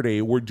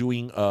Saturday, we're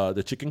doing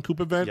the Chicken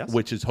Coop event,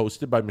 which is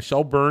hosted by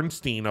Michelle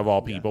Bernstein, of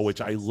all people, which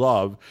I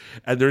love.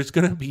 And there's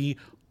going to be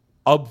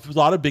a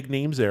lot of big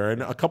names there.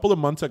 And a couple of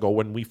months ago,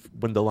 when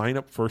the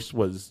lineup first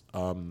was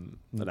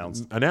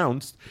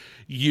announced,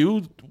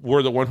 you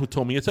were the one who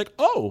told me, it's like,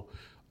 oh,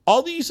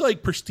 all these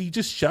like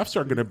prestigious chefs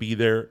are going to be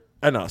there,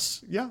 and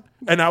us. Yeah.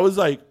 And I was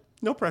like,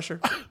 no pressure.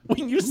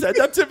 When you said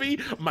that to me,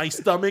 my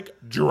stomach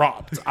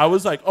dropped. I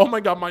was like, oh my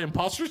God, my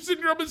imposter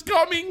syndrome is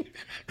coming.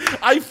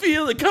 I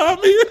feel it coming.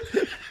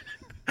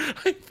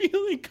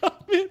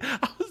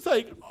 I was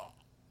like,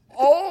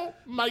 oh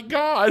my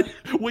God.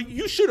 Well,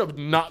 you should have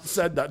not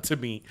said that to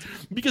me.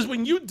 Because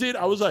when you did,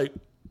 I was like,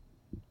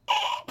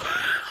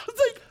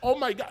 oh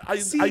my God. I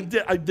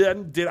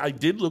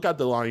did look at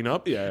the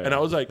lineup, and I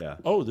was like,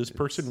 oh, this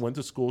person went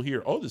to school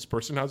here. Oh, this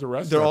person has a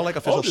restaurant. They're all like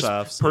official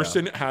chefs. This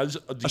person has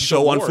a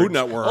show awards. on Food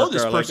Network. Oh,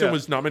 this person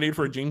was nominated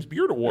for a James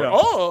Beard Award. Yeah.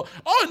 Oh,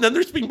 and then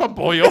there's Ping Pam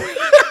Pollo.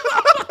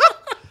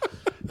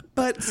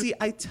 But see,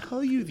 I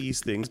tell you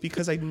these things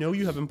because I know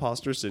you have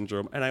imposter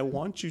syndrome, and I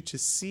want you to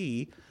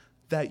see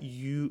that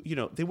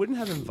they wouldn't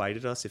have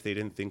invited us if they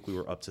didn't think we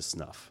were up to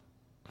snuff.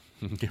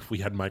 If we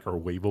had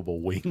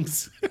microwavable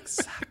wings.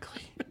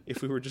 Exactly.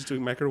 If we were just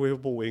doing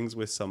microwavable wings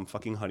with some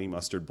fucking honey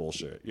mustard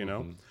bullshit,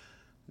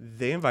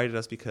 They invited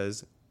us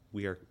because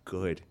we are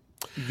good.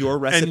 Your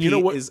recipe and you know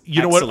what? is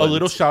you know excellent. what? A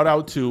little shout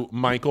out to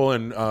Michael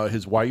and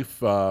his wife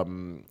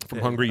from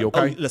Hungry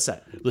Yokai.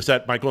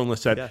 Lisette. Michael and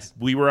Lisette. Yes.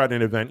 We were at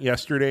an event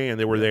yesterday, and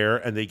they were there,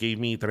 and they gave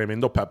me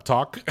tremendo pep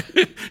talk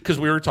because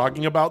we were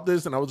talking about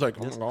this, and I was like,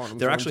 oh my God.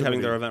 They're actually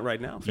having their event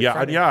right now.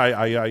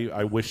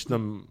 I wish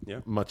them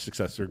much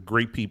success. They're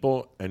great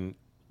people and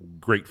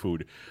great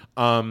food.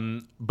 But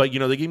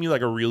they gave me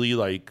like a really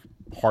like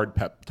hard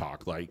pep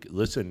talk. Like,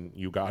 listen,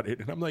 you got it,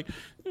 and I'm like.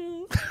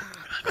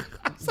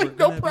 It's like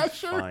no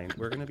pressure.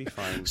 We're gonna be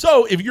fine.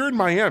 So if you're in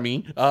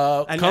Miami,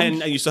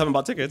 and you still haven't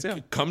bought tickets,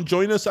 come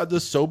join us at the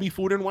Sobe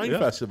Food and Wine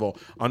Festival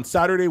on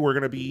Saturday. We're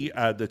gonna be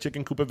at the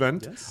Chicken Coop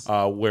event,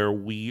 where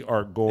we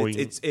are going.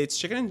 It's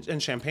chicken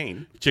and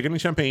champagne. Chicken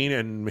and champagne,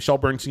 and Michelle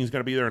Bernstein is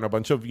gonna be there, and a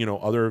bunch of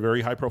other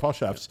very high profile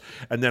chefs.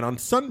 And then on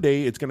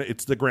Sunday,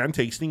 it's the grand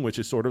tasting, which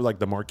is sort of like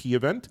the marquee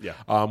event,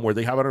 where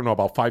they have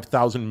about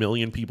 5,000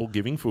 million people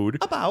giving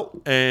food,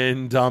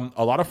 and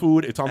a lot of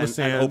food. It's on the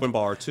sand, and open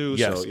bar too.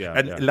 Yes,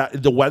 so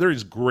the weather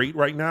is great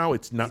right now.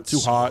 It's not too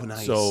hot,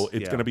 nice. So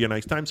it's going to be a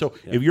nice time. So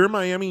if you're in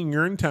Miami and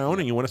you're in town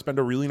and you want to spend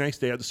a really nice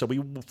day at the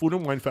Sobe Food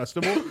and Wine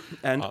Festival,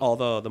 and all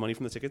the money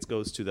from the tickets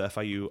goes to the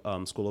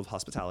FIU School of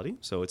Hospitality,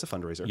 so it's a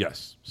fundraiser.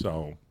 Yes.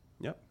 So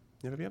yep.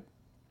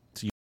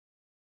 See you.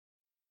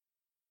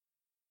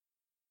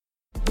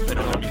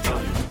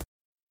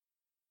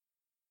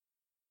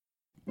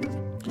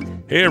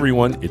 Hey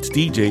everyone, it's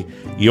DJ.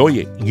 Y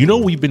oye,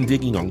 we've been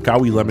digging on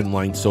Kawi Lemon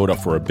Lime Soda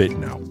for a bit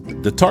now.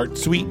 The tart,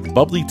 sweet,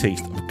 bubbly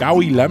taste of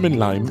Kawi Lemon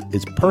Lime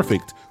is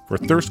perfect for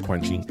thirst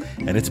quenching,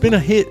 and it's been a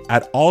hit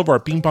at all of our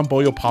Ping Pong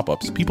Pollo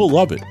pop-ups. People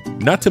love it.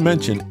 Not to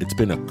mention, it's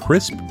been a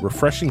crisp,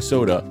 refreshing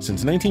soda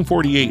since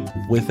 1948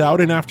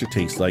 without an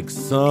aftertaste like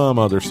some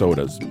other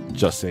sodas.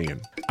 Just saying.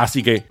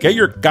 Así que get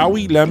your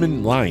Gawi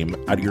Lemon Lime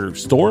at your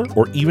store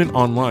or even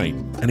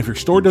online. And if your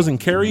store doesn't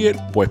carry it,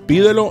 pues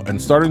pídelo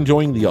and start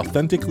enjoying the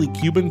authentically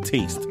Cuban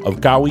taste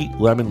of Gawi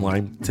Lemon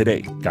Lime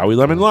today. Gawi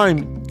Lemon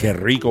Lime, que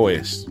rico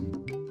es.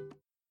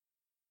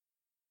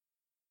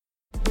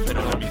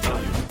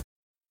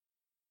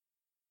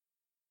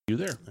 You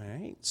there? All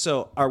right.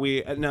 So are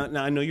we now?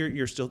 I know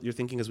you're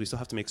thinking as we still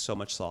have to make so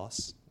much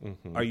sauce.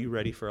 Mm-hmm. Are you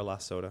ready for a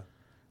last soda?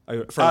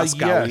 For last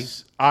Gawi?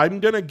 Yes, I'm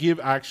gonna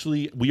give.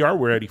 Actually, we are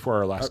ready for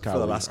our last Gawi. For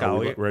the last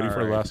Gawi. Ready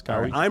for the last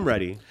Gawi? I'm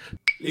ready.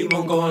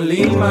 Limón con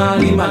lima,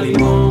 lima,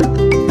 limón.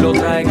 Lo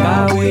trae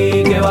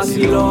Gawi, que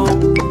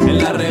vacilón. En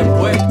la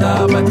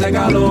respuesta para este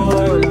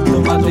calor.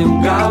 Tómate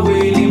un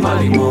Gawi, lima,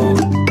 limón.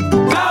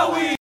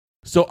 Gawi!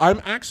 So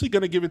I'm actually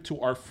gonna give it to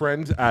our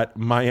friends at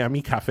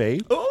Miami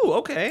Cafe. Oh,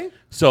 okay.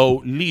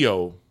 So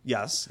Leo.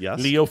 Yes.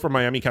 Leo from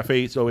Miami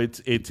Cafe. So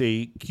it's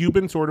a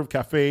Cuban sort of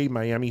cafe,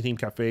 Miami themed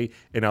cafe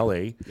in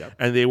LA. Yep.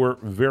 And they were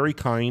very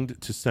kind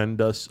to send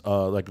us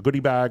like a goodie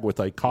bag with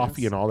like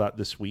coffee and all that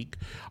this week.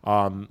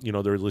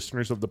 They're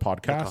listeners of the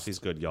podcast. The coffee's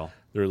good, y'all.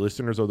 They're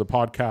listeners of the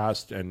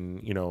podcast,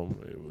 and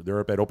they're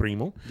a Pero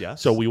Primo.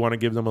 Yes. So we want to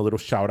give them a little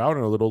shout out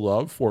and a little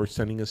love for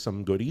sending us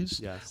some goodies.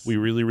 Yes. We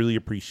really, really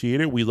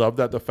appreciate it. We love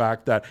that the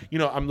fact that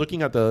I'm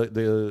looking at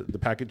the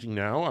packaging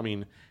now. I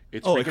mean,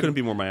 it couldn't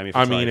be more Miami.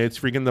 It's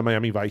freaking the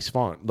Miami Vice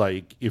font.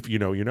 Like, if you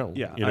know, you know.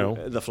 Yeah.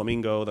 The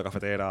flamingo, the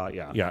cafetera.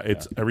 Yeah. Yeah.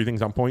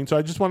 Everything's on point. So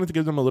I just wanted to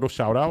give them a little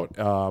shout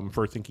out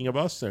for thinking of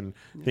us, and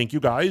thank you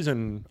guys.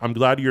 And I'm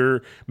glad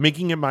you're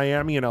making it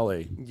Miami and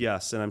LA.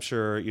 Yes, and I'm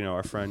sure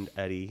our friend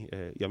Eddie,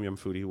 Yum Yum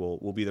Foodie,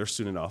 will be there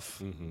soon enough.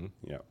 Mm-hmm.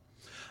 Yeah.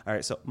 All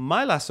right. So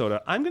my last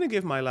soda, I'm gonna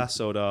give my last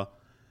soda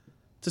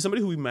to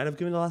somebody who we might have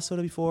given the last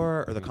soda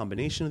before, or the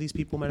combination of these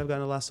people might have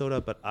gotten the last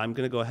soda. But I'm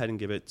gonna go ahead and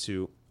give it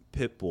to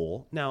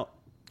Pitbull. Now,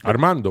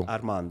 Armando.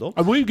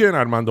 We've given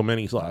Armando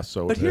many last,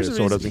 so but here's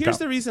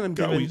the reason I'm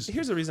giving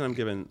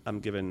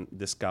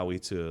this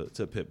Gawi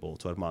to Pitbull,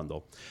 to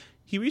Armando.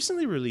 He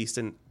recently released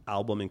an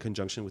album in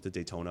conjunction with the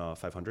Daytona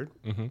 500,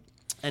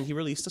 and he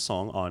released a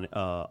song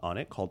on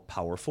it called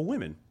 "Powerful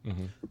Women."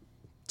 Mm-hmm.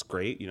 It's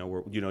great,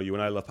 you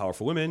and I love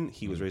powerful women.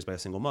 He was raised by a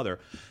single mother,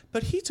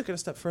 but he took it a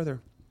step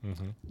further.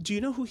 Mm-hmm. Do you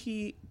know who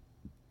he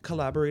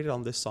collaborated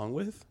on this song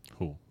with?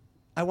 Who?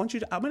 I'm going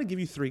to give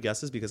you 3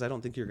 guesses because I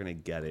don't think you're going to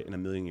get it in a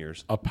million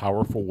years. A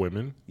powerful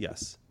woman?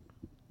 Yes.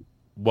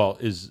 Well,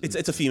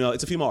 it's a female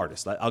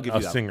artist. I'll give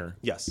you that. A singer?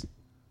 Yes.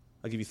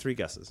 I'll give you 3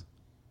 guesses.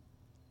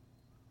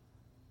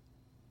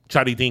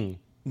 Charitín?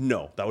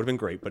 No, that would have been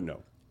great, but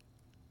no.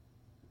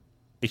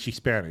 Is she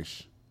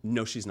Spanish?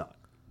 No, she's not.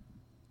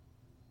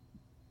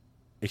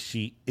 Is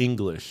she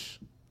English?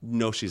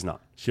 No, she's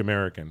not. She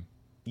American?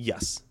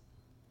 Yes.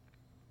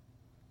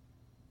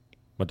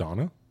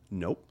 Madonna?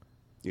 Nope.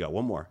 You got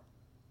one more.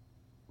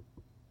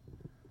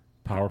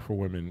 Powerful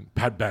women.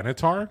 Pat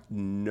Benatar?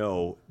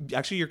 No.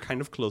 Actually, you're kind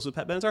of close with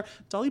Pat Benatar.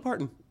 Dolly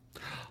Parton.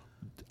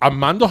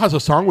 Armando has a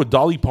song with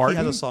Dolly Parton?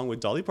 He has a song with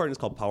Dolly Parton. It's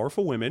called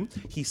Powerful Women.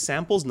 He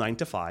samples 9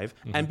 to 5.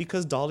 Mm-hmm. And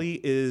because Dolly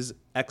is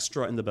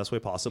extra in the best way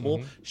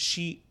possible,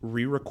 she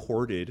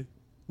re-recorded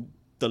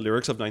the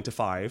lyrics of 9 to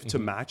 5 to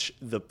match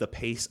the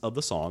pace of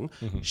the song.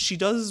 Mm-hmm. She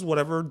does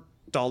whatever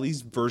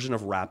Dolly's version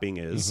of rapping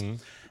is. Mm-hmm.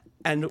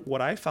 And what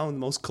I found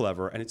most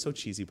clever, and it's so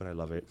cheesy, but I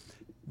love it,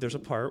 there's a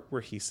part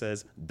where he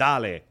says,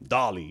 "Dale,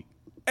 Dolly."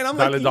 And I'm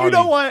like, you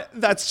know what?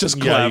 That's just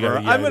clever.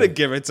 I'm going to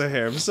give it to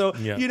him. So,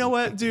 you know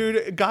what,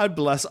 dude? God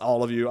bless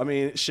all of you. I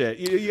mean, shit.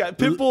 You got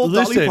Pitbull,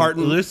 Dolly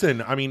Parton.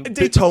 Listen, I mean,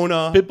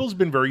 Daytona. Pitbull's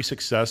been very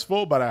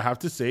successful, but I have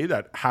to say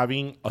that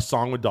having a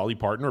song with Dolly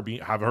Parton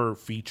or have her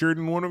featured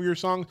in one of your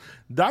songs,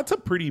 that's a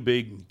pretty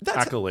big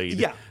accolade.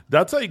 Yeah.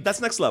 That's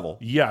next level.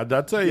 Yeah,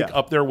 that's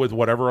up there with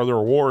whatever other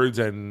awards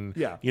and,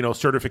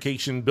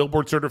 certification,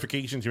 Billboard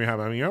certifications you have.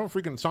 I mean, you have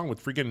a freaking song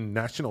with freaking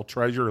national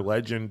treasure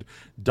legend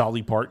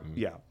Dolly Parton.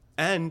 Yeah.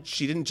 And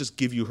she didn't just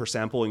give you her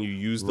sample and you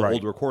used the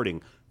old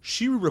recording.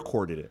 She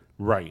recorded it.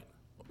 Right.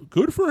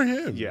 Good for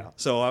him. Yeah.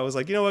 So I was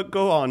like, you know what?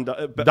 Go on.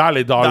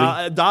 Dale,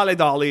 Dolly. Dale,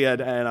 Dolly,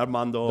 and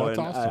Armando. That's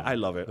awesome. I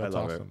love it. That's I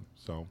love awesome.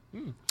 So,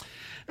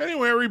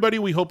 anyway, everybody,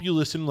 we hope you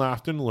listened,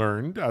 laughed, and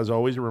learned. As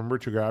always, remember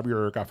to grab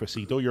your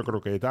cafecito, your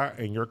croqueta,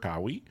 and your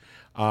Gawi.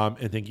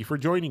 And thank you for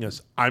joining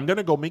us. I'm going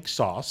to go make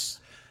sauce.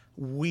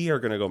 We are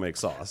going to go make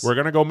sauce. We're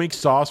going to go make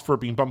sauce for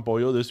Ping Pong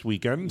Pollo this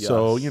weekend. Yes.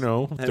 So,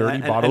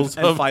 30 bottles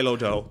of... And phyllo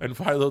dough. And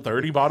phyllo,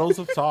 30 bottles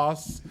of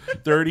sauce.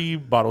 30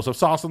 bottles of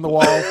sauce on the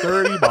wall.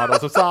 30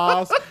 bottles of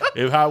sauce.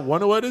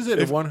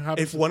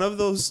 If one of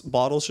those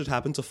bottles should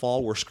happen to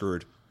fall, we're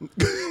screwed.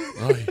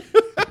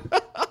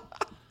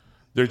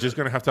 They're just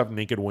going to have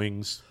naked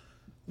wings.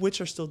 which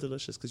are still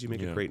delicious because you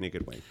make a great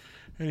naked wing.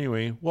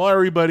 Anyway, well,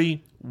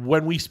 everybody,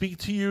 when we speak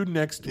to you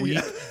next week,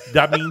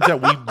 that means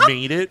that we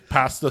made it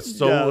past the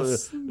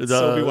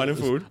Sobe Wine and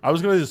Food. I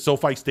was going to say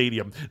SoFi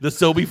Stadium, the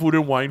Sobe Food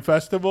and Wine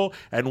Festival,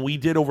 and we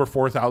did over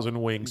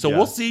 4,000 wings. So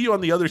we'll see you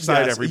on the other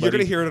side, everybody. You're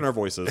going to hear it in our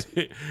voices.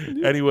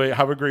 Anyway,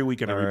 have a great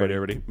weekend, everybody.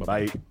 Right, everybody.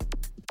 Bye.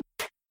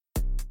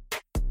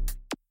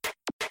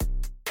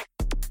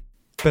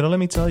 Pero Let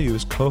Me Tell You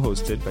is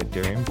co-hosted by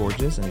Darian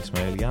Borges and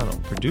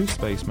Ismaeliano, produced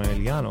by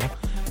Ismaeliano,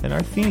 and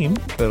our theme,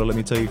 Pero Let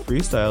Me Tell You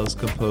Freestyle, is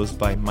composed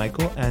by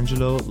Michael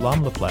Angelo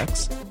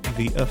Lomlaplex,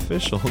 the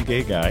official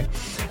gay guy.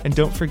 And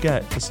don't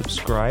forget to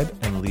subscribe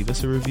and leave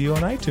us a review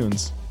on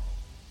iTunes.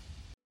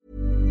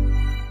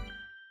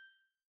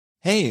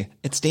 Hey,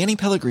 it's Danny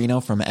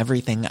Pellegrino from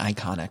Everything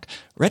Iconic.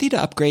 Ready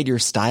to upgrade your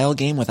style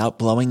game without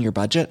blowing your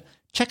budget?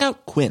 Check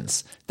out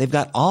Quince. They've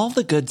got all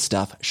the good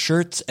stuff,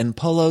 shirts and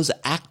polos,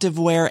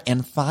 activewear,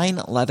 and fine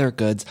leather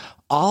goods,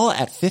 all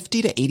at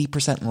 50 to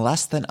 80%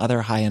 less than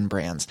other high-end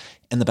brands.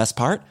 And the best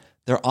part?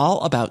 They're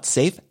all about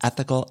safe,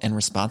 ethical, and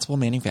responsible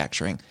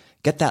manufacturing.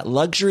 Get that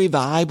luxury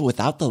vibe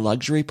without the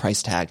luxury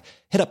price tag.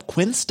 Hit up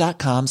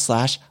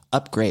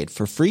quince.com/upgrade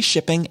for free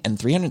shipping and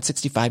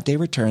 365-day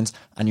returns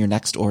on your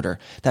next order.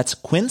 That's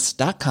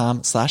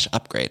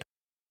quince.com/upgrade.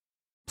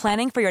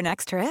 Planning for your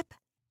next trip?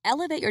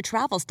 Elevate your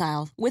travel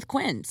style with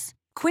Quince.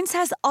 Quince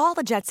has all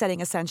the jet-setting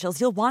essentials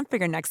you'll want for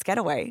your next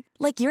getaway,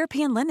 like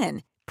European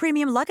linen,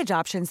 premium luggage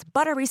options,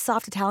 buttery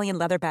soft Italian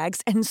leather bags,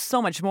 and so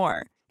much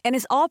more. And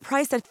is all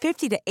priced at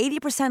 50 to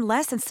 80%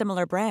 less than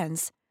similar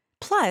brands.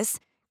 Plus,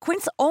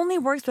 Quince only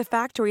works with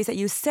factories that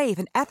use safe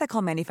and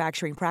ethical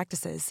manufacturing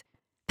practices.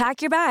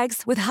 Pack your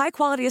bags with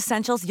high-quality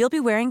essentials you'll be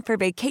wearing for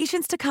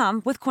vacations to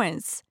come with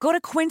Quince. Go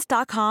to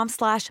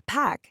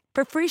quince.com/pack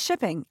for free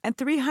shipping and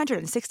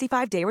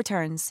 365-day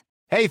returns.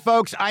 Hey,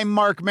 folks, I'm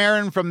Mark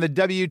Maron from the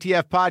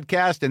WTF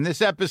Podcast, and this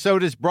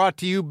episode is brought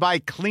to you by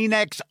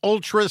Kleenex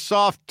Ultra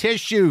Soft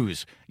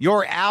Tissues,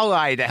 your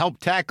ally to help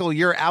tackle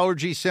your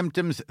allergy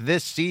symptoms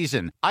this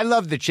season. I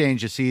love the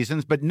change of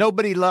seasons, but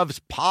nobody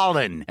loves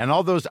pollen and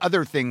all those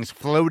other things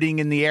floating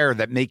in the air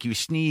that make you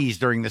sneeze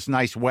during this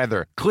nice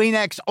weather.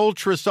 Kleenex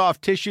Ultra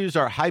Soft Tissues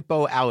are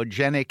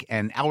hypoallergenic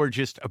and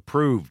allergist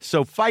approved,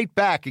 so fight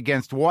back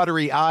against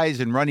watery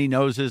eyes and runny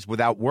noses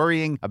without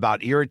worrying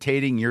about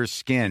irritating your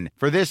skin.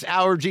 For this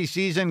allergy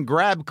season,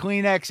 grab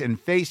Kleenex and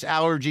face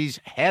allergies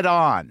head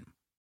on.